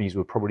 the loud music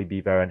would probably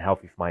be very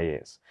unhealthy for my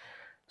ears.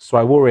 So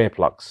I wore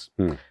earplugs.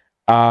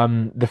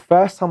 Hmm. The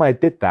first time I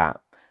did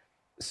that,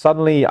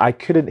 suddenly I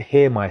couldn't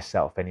hear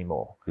myself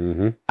anymore.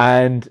 Mm-hmm.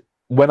 And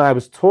when I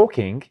was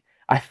talking,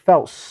 I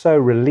felt so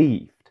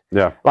relieved.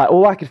 Yeah. Like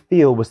all I could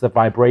feel was the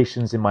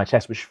vibrations in my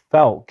chest, which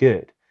felt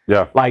good.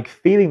 Yeah. Like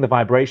feeling the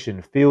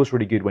vibration feels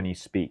really good when you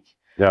speak.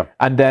 Yeah.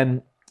 And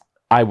then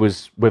I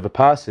was with a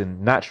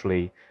person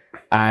naturally,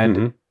 and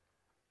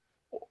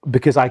Mm-hmm.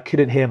 because I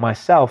couldn't hear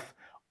myself,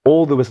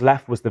 all that was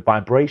left was the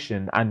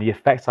vibration and the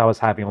effect I was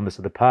having on this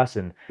other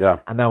person. Yeah.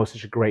 And that was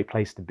such a great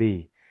place to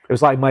be. It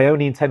was like my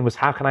only intent was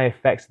how can I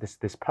affect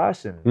this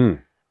person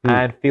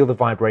and feel the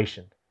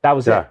vibration. That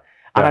was Yeah. it.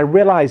 And I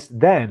realized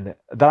then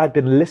that I'd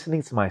been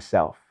listening to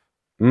myself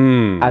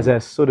as a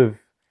sort of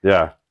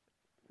Yeah.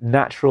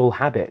 natural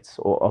habit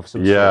or of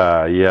some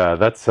Yeah, sort. yeah,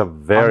 that's a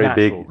very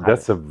Unnatural big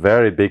that's a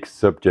very big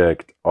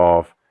subject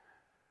of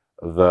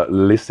the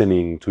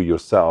listening to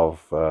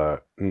yourself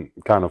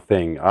kind of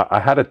thing. I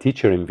had a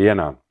teacher in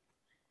Vienna,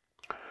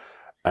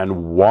 and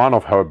one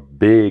of her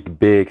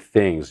big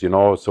things, you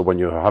know, so when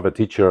you have a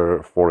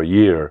teacher for a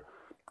year,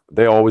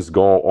 they always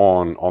go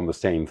on the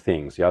same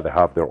things. Yeah, they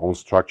have their own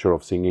structure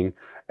of singing,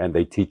 and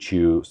they teach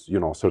you, you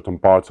know, certain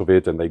parts of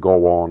it, and they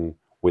go on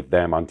with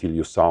them until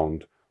you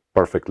sound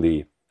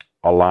perfectly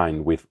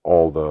aligned with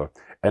all the.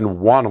 And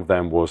one of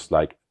them was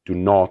like, do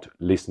not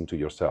listen to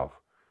yourself.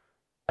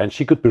 And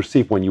she could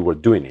perceive when you were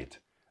doing it.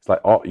 It's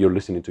like, oh, you're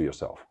listening to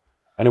yourself,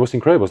 and it was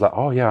incredible. It's like,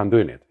 oh yeah, I'm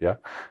doing it. Yeah.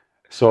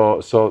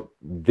 So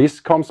this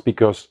comes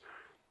because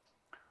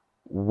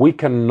we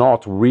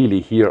cannot really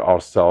hear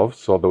ourselves.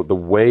 So the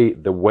way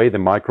the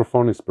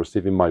microphone is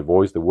perceiving my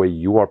voice, the way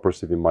you are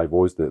perceiving my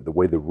voice, the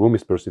way the room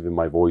is perceiving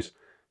my voice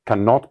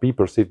cannot be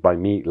perceived by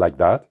me like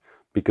that,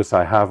 because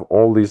I have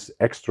all this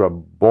extra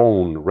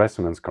bone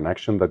resonance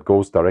connection that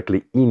goes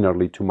directly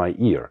innerly to my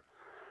ear.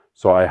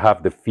 So I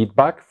have the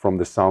feedback from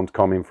the sound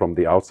coming from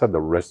the outside,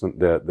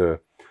 the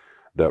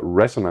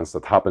resonance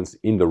that happens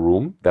in the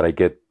room that I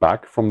get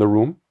back from the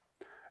room,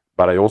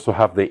 but I also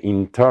have the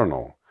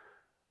internal.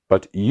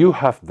 But you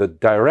have the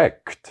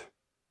direct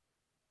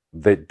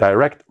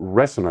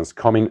resonance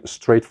coming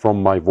straight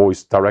from my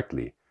voice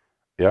directly.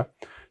 Yeah.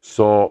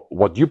 So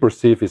what you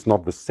perceive is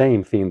not the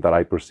same thing that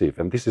I perceive,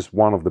 and this is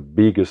one of the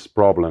biggest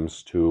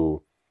problems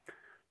to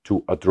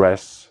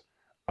address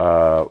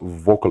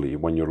vocally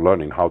when you're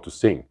learning how to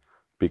sing.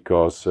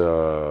 Because,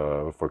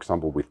 for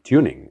example, with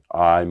tuning,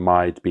 I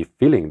might be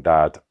feeling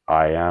that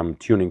I am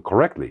tuning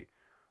correctly,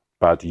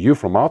 but you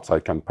from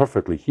outside can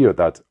perfectly hear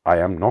that I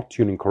am not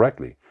tuning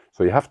correctly.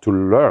 So you have to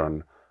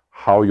learn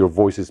how your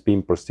voice is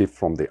being perceived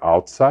from the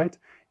outside,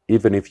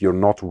 even if you're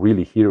not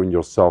really hearing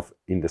yourself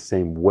in the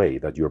same way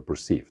that you're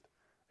perceived.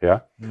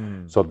 Yeah.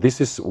 So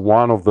this is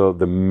one of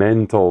the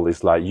mental,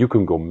 is like, you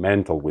can go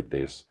mental with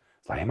this.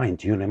 It's like, am I in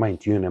tune? Am I in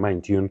tune? Am I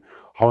in tune?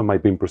 How am I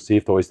being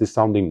perceived? Or is this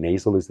sounding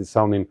nasal? Is this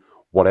sounding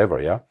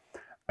whatever? Yeah.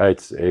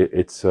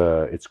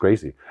 It's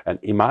crazy. And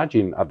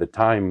imagine at the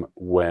time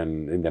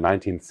when, in the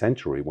 19th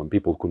century, when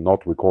people could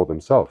not record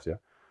themselves. Yeah.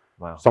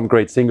 Wow. Some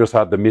great singers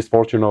had the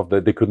misfortune of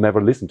that they could never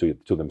listen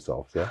to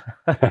themselves. Yeah.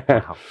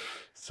 Wow.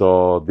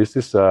 So this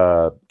is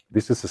a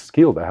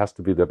skill that has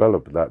to be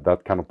developed,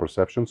 that kind of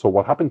perception. So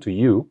what happened to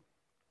you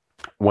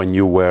when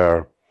you,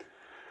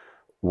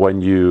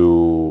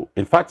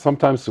 in fact,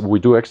 sometimes we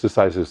do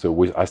exercises.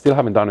 So I still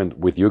haven't done it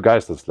with you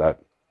guys. That's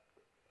that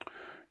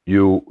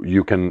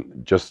you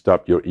can just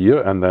stop your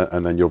ear, and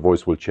then your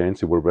voice will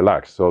change. It will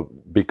relax. So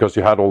because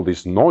you had all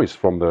this noise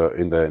from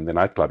in the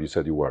nightclub, you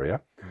said you were, yeah.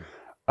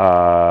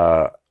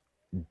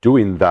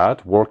 Doing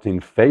that worked in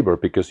favor,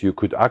 because you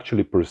could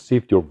actually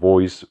perceive your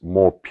voice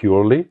more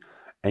purely,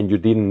 and you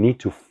didn't need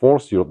to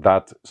force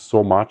that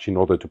so much in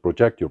order to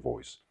project your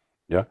voice.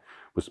 Yeah,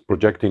 because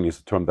projecting is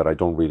a term that I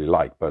don't really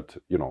like, but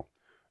you know,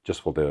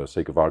 just for the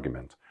sake of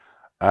argument.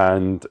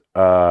 And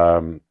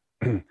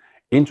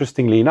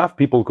interestingly enough,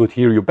 people could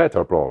hear you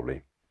better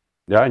probably.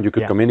 Yeah, and you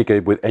could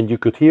communicate with, and you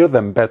could hear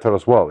them better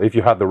as well if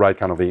you had the right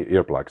kind of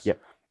earplugs. Yep.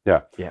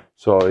 Yeah.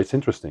 So it's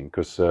interesting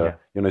because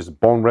you know, it's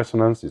bone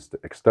resonance, it's the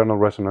external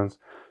resonance.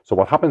 So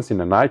what happens in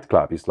a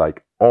nightclub is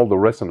like all the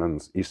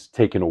resonance is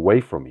taken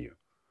away from you.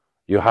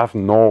 You have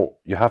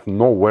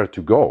nowhere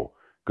to go,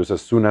 because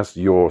as soon as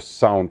your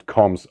sound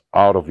comes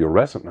out of your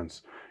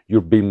resonance,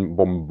 you're being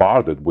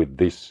bombarded with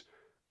this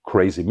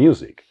crazy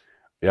music.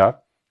 Yeah.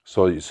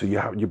 So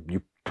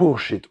you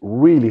push it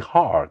really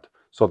hard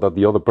so that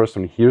the other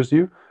person hears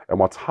you. And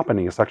what's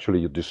happening is actually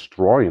you're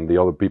destroying the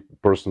other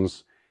person's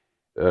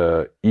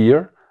ear.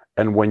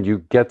 And when you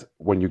get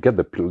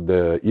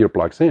the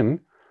earplugs in,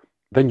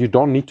 then you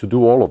don't need to do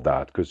all of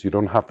that, because you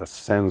don't have the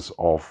sense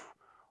of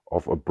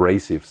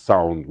abrasive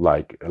sound,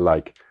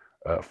 like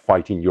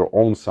fighting your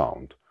own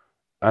sound.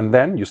 And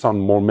then you sound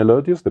more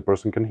melodious. The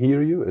person can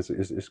hear you.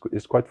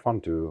 It's quite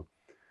fun to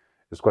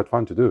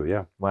do.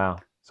 Yeah. Wow.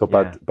 So,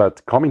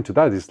 but coming to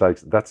that is like,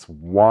 that's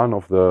one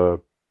of the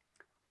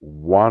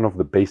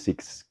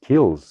basic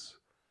skills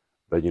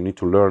that you need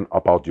to learn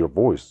about your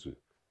voice,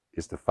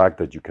 is the fact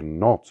that you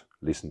cannot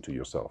listen to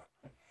yourself.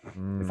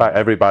 In fact,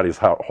 everybody's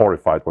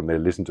horrified when they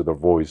listen to their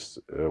voice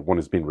when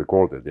it's being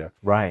recorded. Yeah.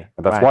 Right.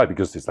 And that's why,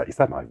 because it's like, is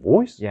that my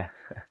voice? Yeah.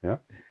 Yeah.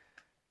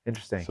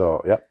 Interesting.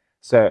 So, yeah.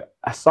 So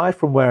aside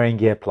from wearing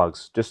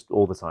earplugs just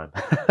all the time,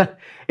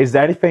 is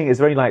there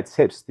any like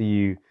tips that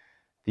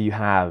you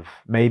have,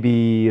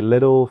 maybe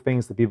little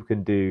things that people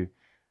can do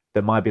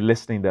that might be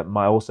listening that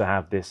might also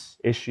have this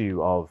issue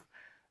of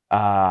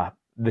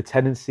the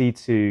tendency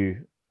to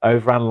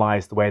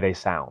overanalyze the way they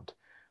sound,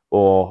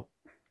 or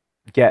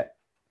get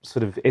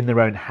sort of in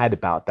their own head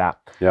about that?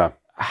 Yeah.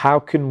 How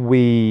can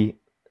we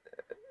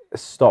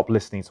stop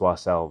listening to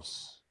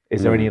ourselves?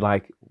 Is there any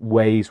like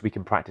ways we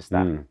can practice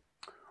that?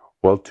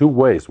 Well, two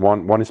ways.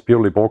 One is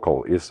purely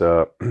vocal, is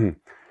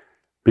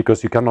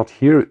because you cannot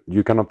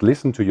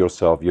listen to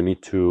yourself. You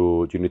need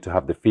to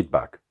have the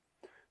feedback.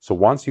 So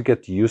once you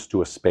get used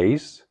to a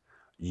space,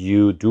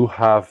 you do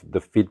have the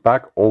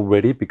feedback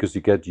already, because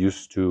you get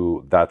used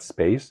to that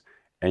space,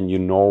 and you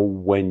know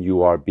when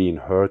you are being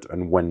heard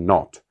and when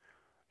not.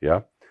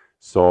 Yeah.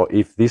 So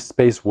if this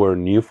space were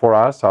new for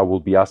us, I will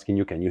be asking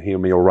you, can you hear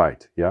me all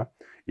right? Yeah.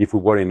 If we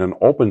were in an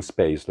open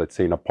space, let's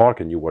say in a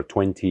park, and you were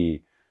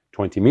 20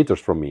 meters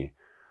from me,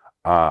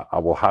 I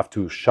will have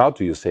to shout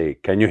to you, say,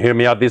 can you hear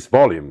me at this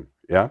volume?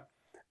 Yeah.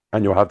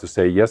 And you'll have to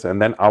say yes.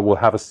 And then I will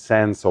have a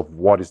sense of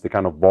what is the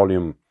kind of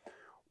volume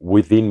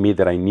within me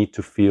that I need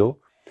to feel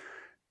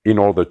in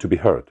order to be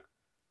heard.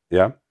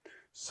 Yeah.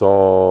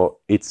 So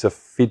it's a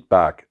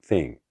feedback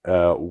thing.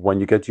 When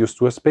you get used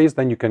to a space,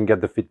 then you can get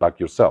the feedback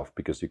yourself,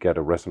 because you get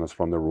a resonance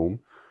from the room,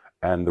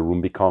 and the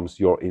room becomes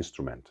your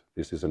instrument.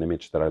 This is an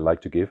image that I like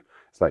to give.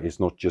 It's like, it's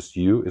not just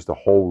you, it's the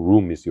whole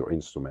room is your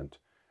instrument.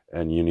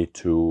 And you need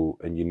to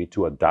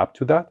adapt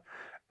to that.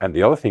 And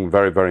the other thing,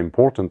 very, very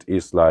important,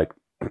 is like,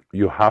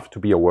 you have to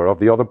be aware of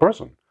the other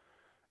person.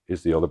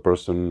 Is the other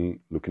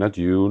person looking at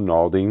you,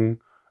 nodding,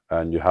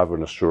 and you have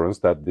an assurance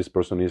that this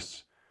person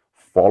is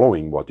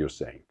following what you're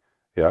saying?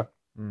 Yeah.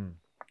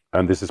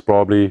 And this is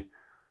probably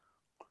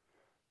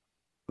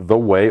the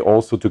way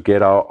also to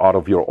get out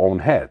of your own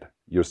head.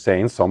 You're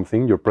saying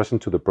something, you're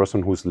present to the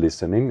person who's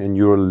listening, and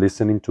you're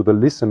listening to the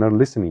listener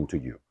listening to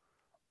you.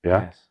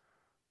 Yeah. Yes.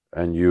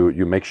 And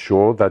you make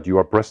sure that you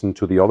are present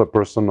to the other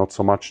person, not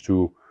so much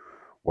to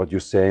what you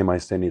say. Am I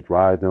saying it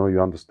right? No,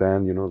 you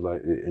understand,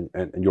 like,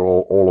 and you're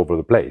all over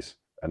the place.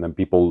 And then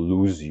people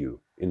lose you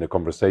in the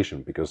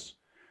conversation, because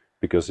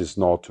it's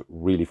not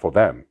really for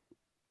them.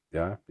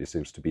 Yeah. It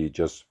seems to be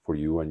just for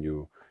you, and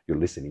you're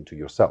listening to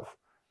yourself.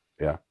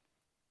 Yeah.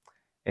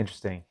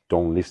 Interesting.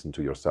 Don't listen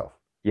to yourself.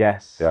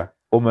 Yes. Yeah.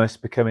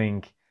 Almost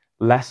becoming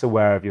less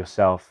aware of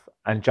yourself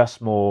and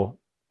just more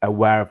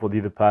aware of what the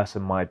other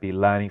person might be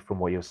learning from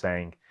what you're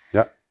saying.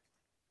 Yeah.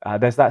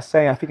 There's that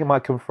saying, I think it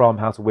might come from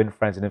How to Win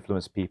Friends and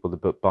Influence People, the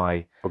book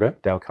by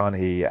Dale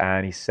Carnegie,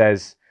 and he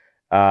says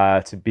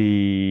to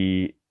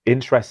be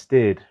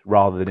interested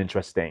rather than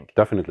interesting.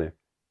 Definitely.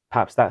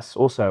 Perhaps that's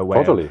also a way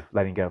of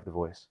letting go of the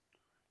voice.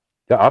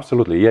 Yeah,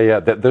 absolutely. Yeah.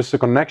 There's a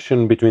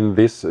connection between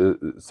these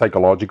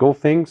psychological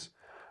things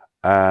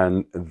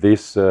and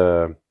these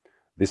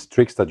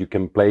tricks that you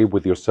can play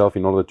with yourself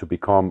in order to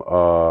become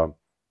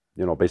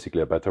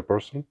basically a better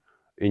person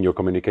in your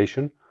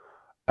communication,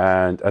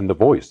 and the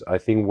voice. I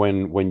think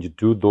when you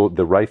do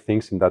the right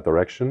things in that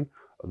direction,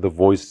 the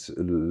voice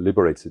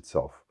liberates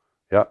itself.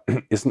 Yeah.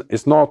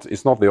 It's not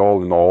the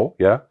all in all.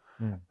 Yeah.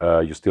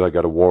 You still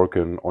got to work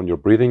on your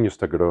breathing. You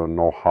still got to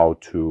know how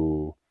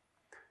to,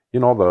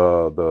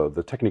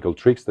 the technical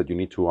tricks that you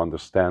need to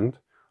understand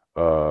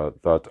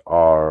that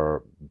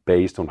are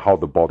based on how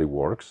the body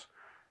works,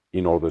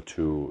 in order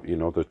to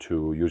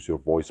use your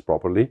voice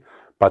properly.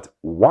 But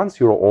once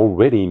you're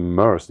already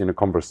immersed in a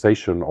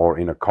conversation or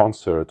in a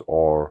concert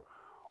or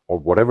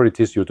whatever it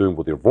is you're doing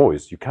with your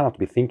voice, you cannot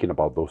be thinking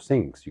about those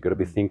things. You got to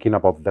be thinking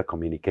about the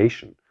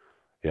communication.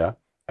 Yeah.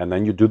 And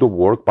then you do the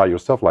work by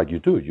yourself, like you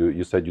do.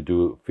 You said you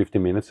do 50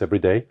 minutes every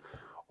day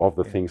of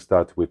the things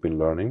that we've been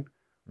learning,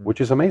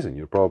 which is amazing.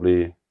 You're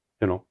probably,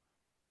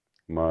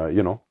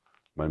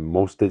 my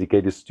most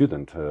dedicated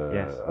student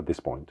at this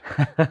point.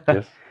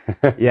 Yes.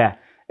 Yeah.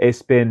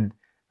 It's been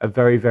a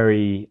very,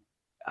 very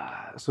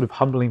sort of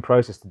humbling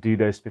process to do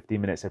those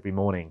 15 minutes every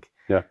morning.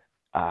 Yeah.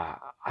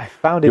 I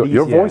found it easier.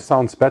 Your voice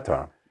sounds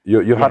better.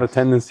 You had a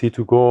tendency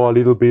to go a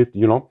little bit,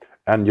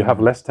 and you have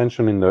less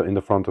tension in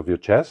the front of your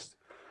chest.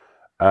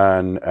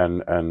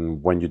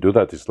 And when you do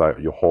that, it's like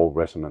your whole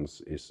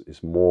resonance is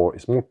more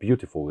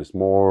beautiful, it's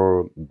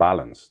more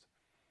balanced.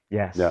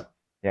 Yes. Yeah.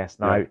 Yes.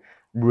 No, Yeah. I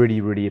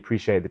really, really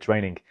appreciate the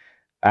training,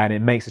 and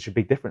it makes such a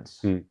big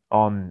difference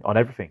on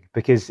everything.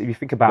 Because if you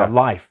think about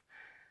life,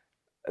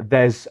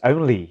 there's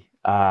only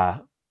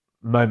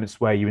moments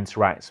where you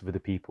interact with the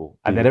people,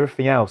 and then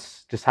everything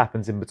else just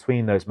happens in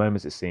between those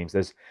moments. It seems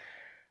there's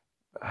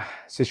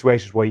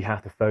situations where you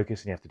have to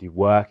focus and you have to do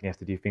work and you have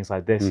to do things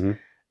like this,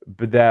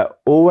 but they're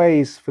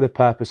always for the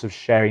purpose of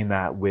sharing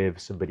that with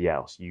somebody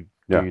else. You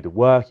do the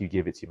work, you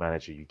give it to your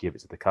manager, you give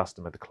it to the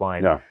customer, the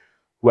client,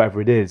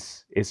 whoever it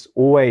is. It's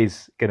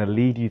always going to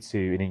lead you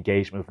to an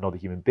engagement with another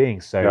human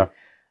being. So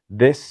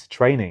this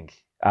training,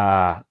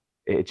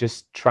 it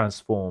just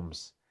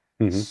transforms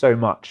so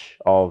much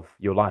of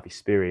your life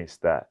experience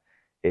that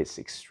it's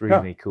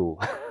extremely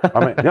cool.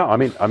 I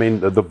mean,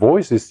 the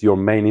voice is your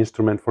main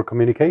instrument for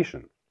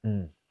communication.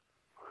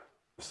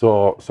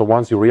 So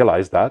once you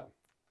realize that,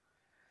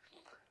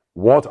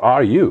 what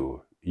are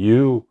you?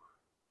 You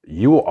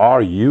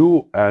are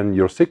you and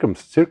your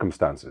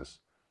circumstances,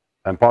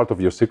 and part of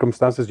your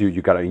circumstances,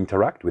 you got to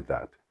interact with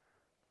that.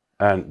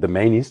 And the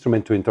main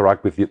instrument to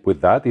interact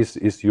with that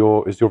is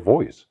your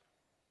voice.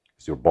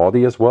 It's your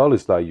body as well.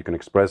 It's like you can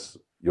express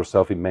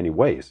yourself in many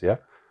ways. Yeah.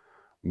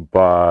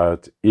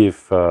 But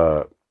if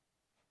you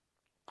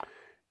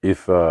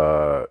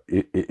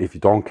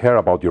don't care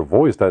about your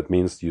voice, that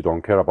means you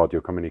don't care about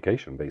your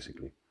communication,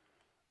 basically.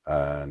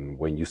 And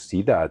when you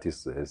see that,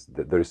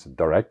 there is a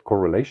direct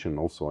correlation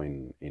also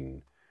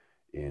in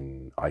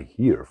I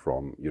hear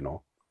from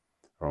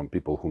from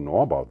people who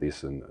know about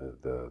this, and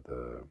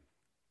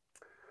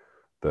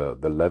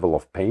the level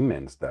of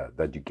payments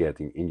that you get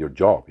in your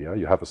job. Yeah,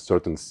 you have a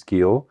certain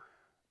skill,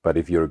 but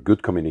if you're a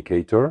good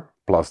communicator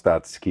plus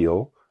that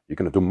skill, you're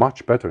going to do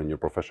much better in your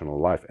professional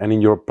life and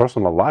in your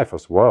personal life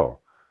as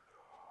well.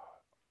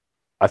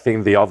 I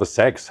think the other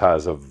sex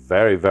has a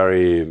very,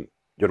 very,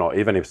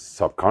 even if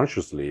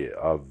subconsciously,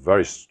 a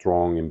very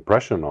strong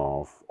impression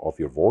of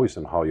your voice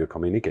and how you're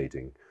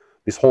communicating.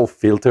 This whole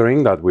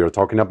filtering that we're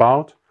talking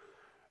about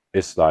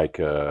is like,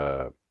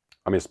 I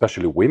mean,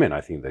 especially women,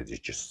 I think they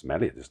just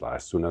smell it. It's like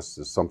as soon as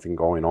there's something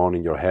going on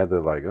in your head,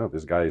 they're like, oh,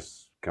 this guy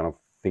is kind of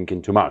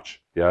thinking too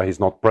much. Yeah, he's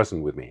not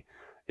present with me.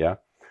 Yeah.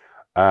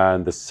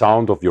 And the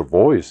sound of your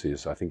voice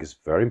I think is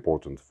very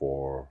important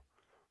for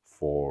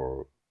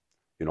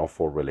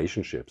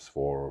relationships,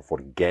 for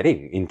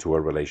getting into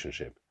a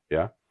relationship.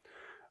 Yeah.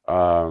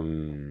 I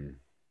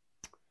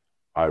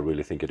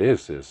really think it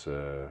is.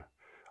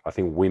 I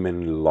think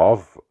women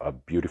love a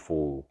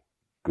beautiful,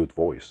 good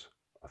voice.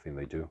 I think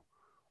they do.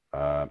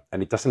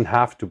 And it doesn't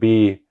have to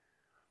be,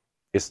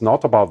 it's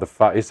not about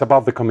it's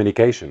about the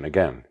communication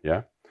again.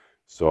 Yeah.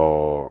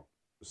 So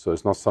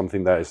it's not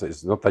something that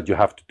it's not that you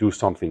have to do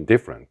something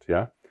different.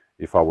 Yeah.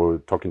 If I were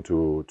talking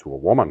to a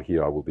woman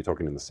here, I would be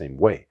talking in the same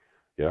way.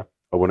 Yeah.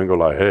 I wouldn't go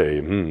like,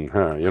 hey,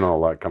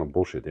 like kind of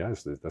bullshit. Yeah.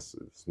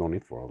 It's no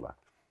need for all that.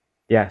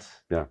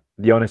 Yes. Yeah.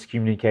 The honest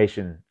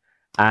communication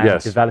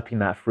and developing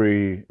that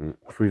through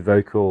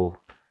vocal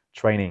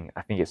training,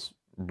 I think it's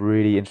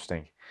really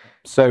interesting.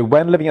 So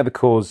when living at the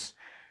cause,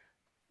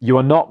 you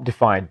are not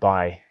defined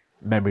by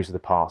memories of the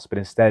past, but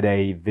instead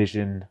a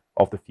vision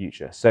of the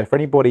future. So for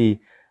anybody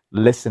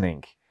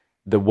listening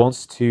that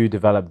wants to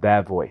develop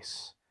their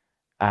voice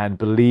and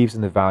believes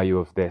in the value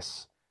of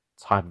this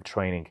type of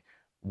training,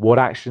 what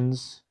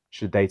actions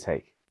should they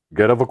take?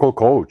 Get a vocal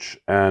coach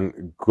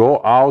and go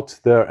out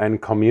there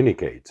and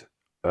communicate.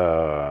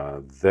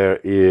 There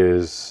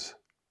is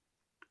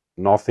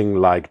nothing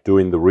like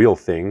doing the real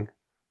thing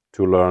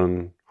to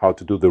learn how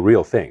to do the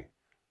real thing.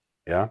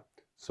 Yeah.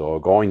 So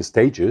go in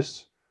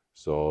stages.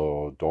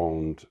 So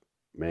don't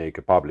make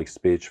a public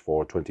speech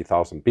for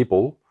 20,000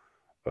 people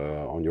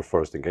on your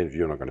first engagement.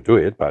 You're not going to do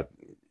it, but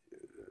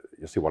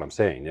you see what I'm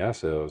saying. Yeah.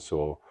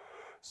 So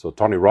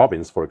Tony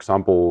Robbins, for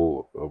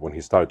example, when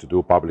he started to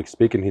do public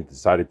speaking, he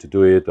decided to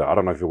do it. I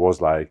don't know if it was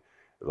like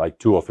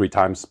 2 or 3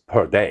 times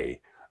per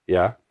day.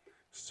 Yeah.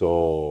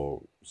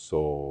 So,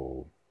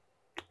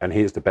 and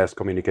he is the best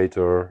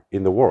communicator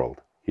in the world.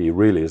 He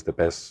really is the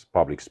best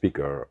public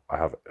speaker I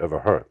have ever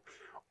heard.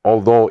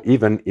 Although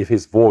even if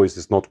his voice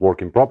is not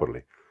working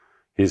properly,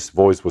 his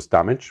voice was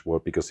damaged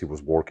because he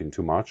was working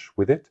too much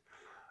with it.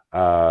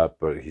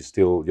 But he's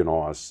still,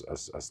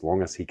 as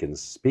long as he can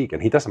speak,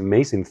 and he does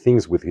amazing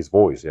things with his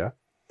voice, yeah.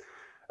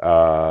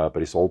 But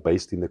it's all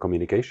based in the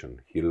communication.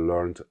 He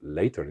learned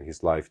later in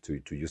his life to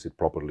use it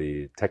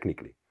properly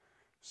technically.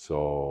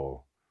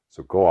 So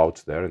go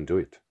out there and do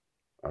it.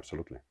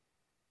 Absolutely.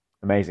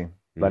 Amazing.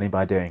 Learning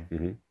by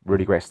doing.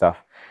 Really great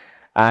stuff.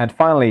 And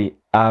finally,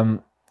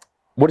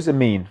 what does it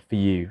mean for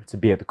you to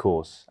be at the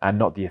cause and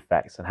not the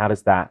effects? And how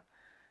does that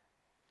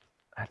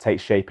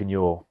take shape in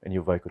your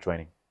vocal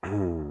training?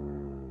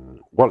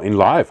 Well, in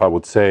life, I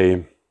would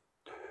say,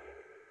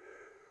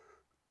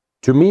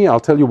 to me, I'll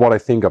tell you what I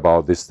think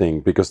about this thing,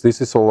 because this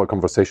is all a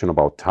conversation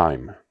about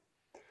time.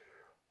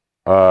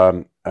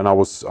 And I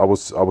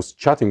was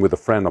chatting with a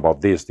friend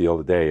about this the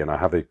other day, and I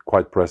have it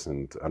quite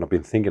present, and I've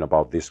been thinking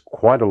about this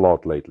quite a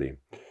lot lately.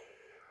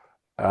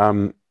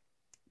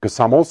 Because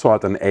I'm also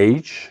at an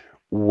age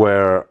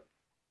where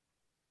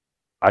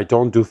I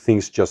don't do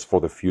things just for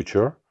the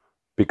future,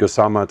 because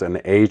I'm at an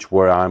age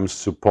where I'm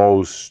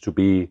supposed to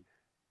be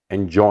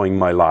enjoying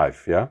my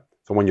life. Yeah.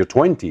 So when you're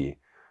 20,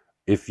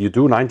 if you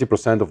do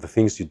 90% of the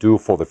things you do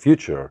for the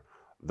future,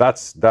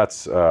 that's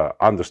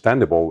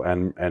understandable,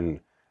 and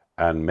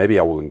maybe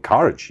I will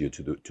encourage you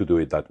to do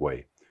it that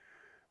way,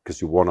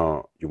 because you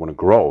wanna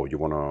grow, you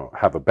wanna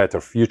have a better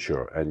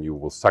future, and you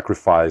will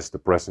sacrifice the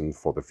present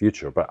for the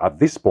future. But at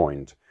this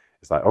point,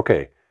 it's like,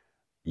 okay,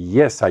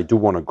 yes, I do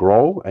want to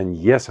grow, and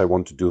yes, I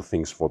want to do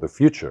things for the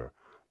future.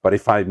 But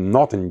if I'm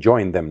not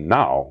enjoying them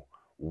now,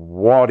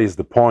 what is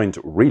the point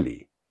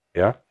really?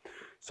 Yeah.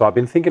 So I've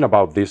been thinking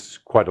about this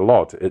quite a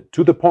lot,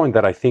 to the point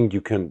that I think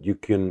you can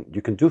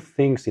do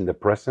things in the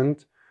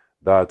present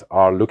that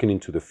are looking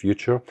into the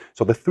future.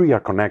 So the three are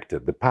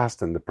connected: the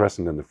past and the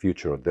present and the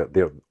future.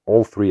 They're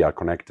all three are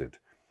connected,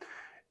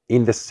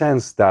 in the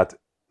sense that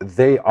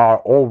they are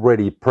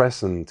already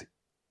present,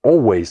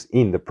 always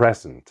in the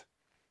present.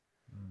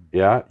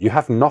 Yeah, you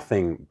have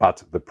nothing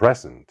but the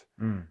present.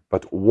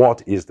 But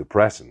what is the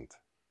present?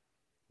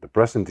 The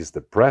present is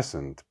the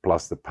present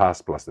plus the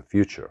past plus the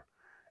future.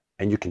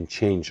 And you can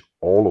change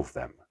all of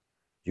them.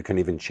 You can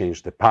even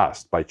change the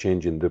past by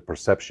changing the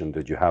perception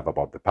that you have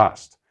about the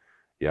past.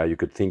 Yeah, you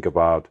could think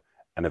about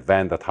an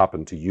event that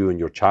happened to you in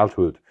your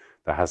childhood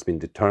that has been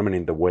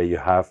determining the way you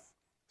have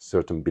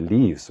certain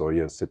beliefs, or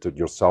you set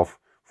yourself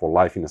for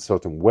life in a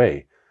certain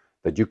way,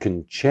 that you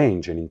can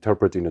change and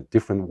interpret in a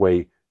different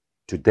way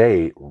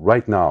today,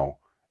 right now,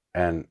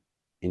 and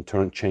in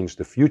turn change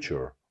the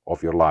future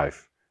of your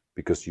life,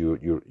 because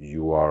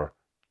you are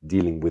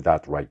dealing with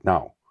that right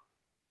now.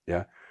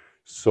 Yeah.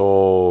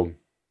 So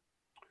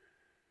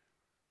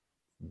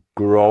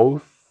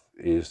growth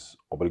is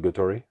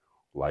obligatory,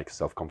 like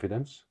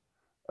self-confidence,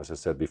 as I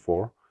said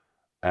before,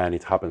 and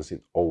it happens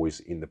always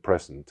in the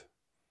present.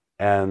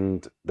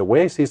 And the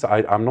way I see it,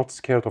 I'm not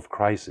scared of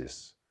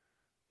crisis,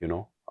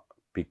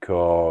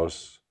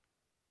 because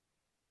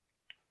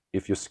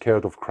if you're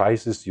scared of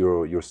crisis,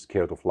 you're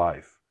scared of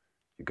life.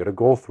 You got to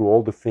go through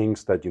all the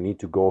things that you need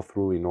to go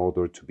through in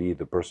order to be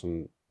the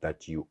person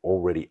that you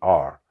already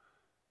are.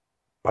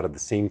 But at the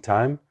same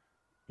time,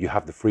 you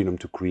have the freedom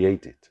to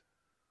create it.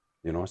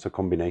 It's a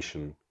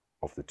combination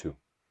of the two.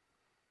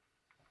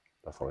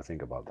 That's how I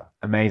think about that.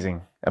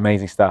 Amazing,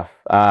 amazing stuff.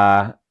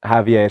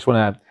 Javier, I just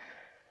want to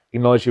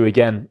acknowledge you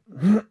again.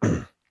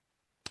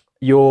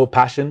 Your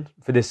passion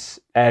for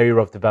this area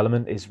of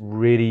development is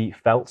really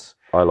felt.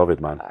 I love it,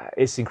 man.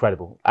 It's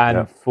incredible.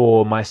 And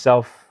for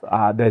myself,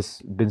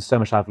 there's been so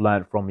much I've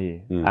learned from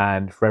you.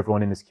 And for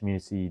everyone in this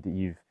community that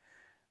you've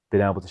been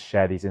able to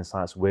share these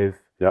insights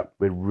with,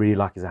 we're really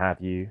lucky to have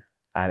you.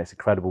 And it's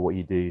incredible what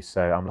you do.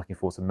 So I'm looking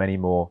forward to many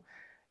more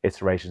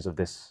iterations of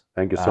this.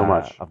 Thank you so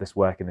much. Of this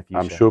work in the future.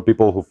 I'm sure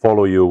people who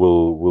follow you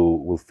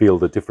will feel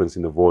the difference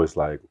in the voice,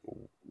 like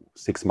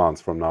 6 months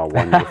from now,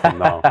 1 year from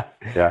now.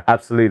 Yeah,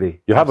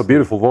 absolutely. You have a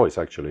beautiful voice,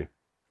 actually.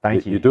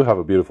 Thank you. You do have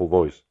a beautiful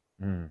voice.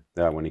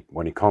 Yeah,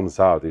 when it comes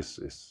out, it's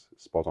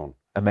spot on.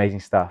 Amazing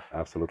stuff.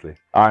 Absolutely.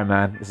 All right,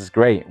 man. This is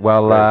great.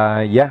 Well,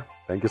 yeah.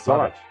 Thank you so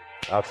much.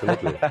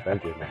 Absolutely.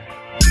 Thank you, man.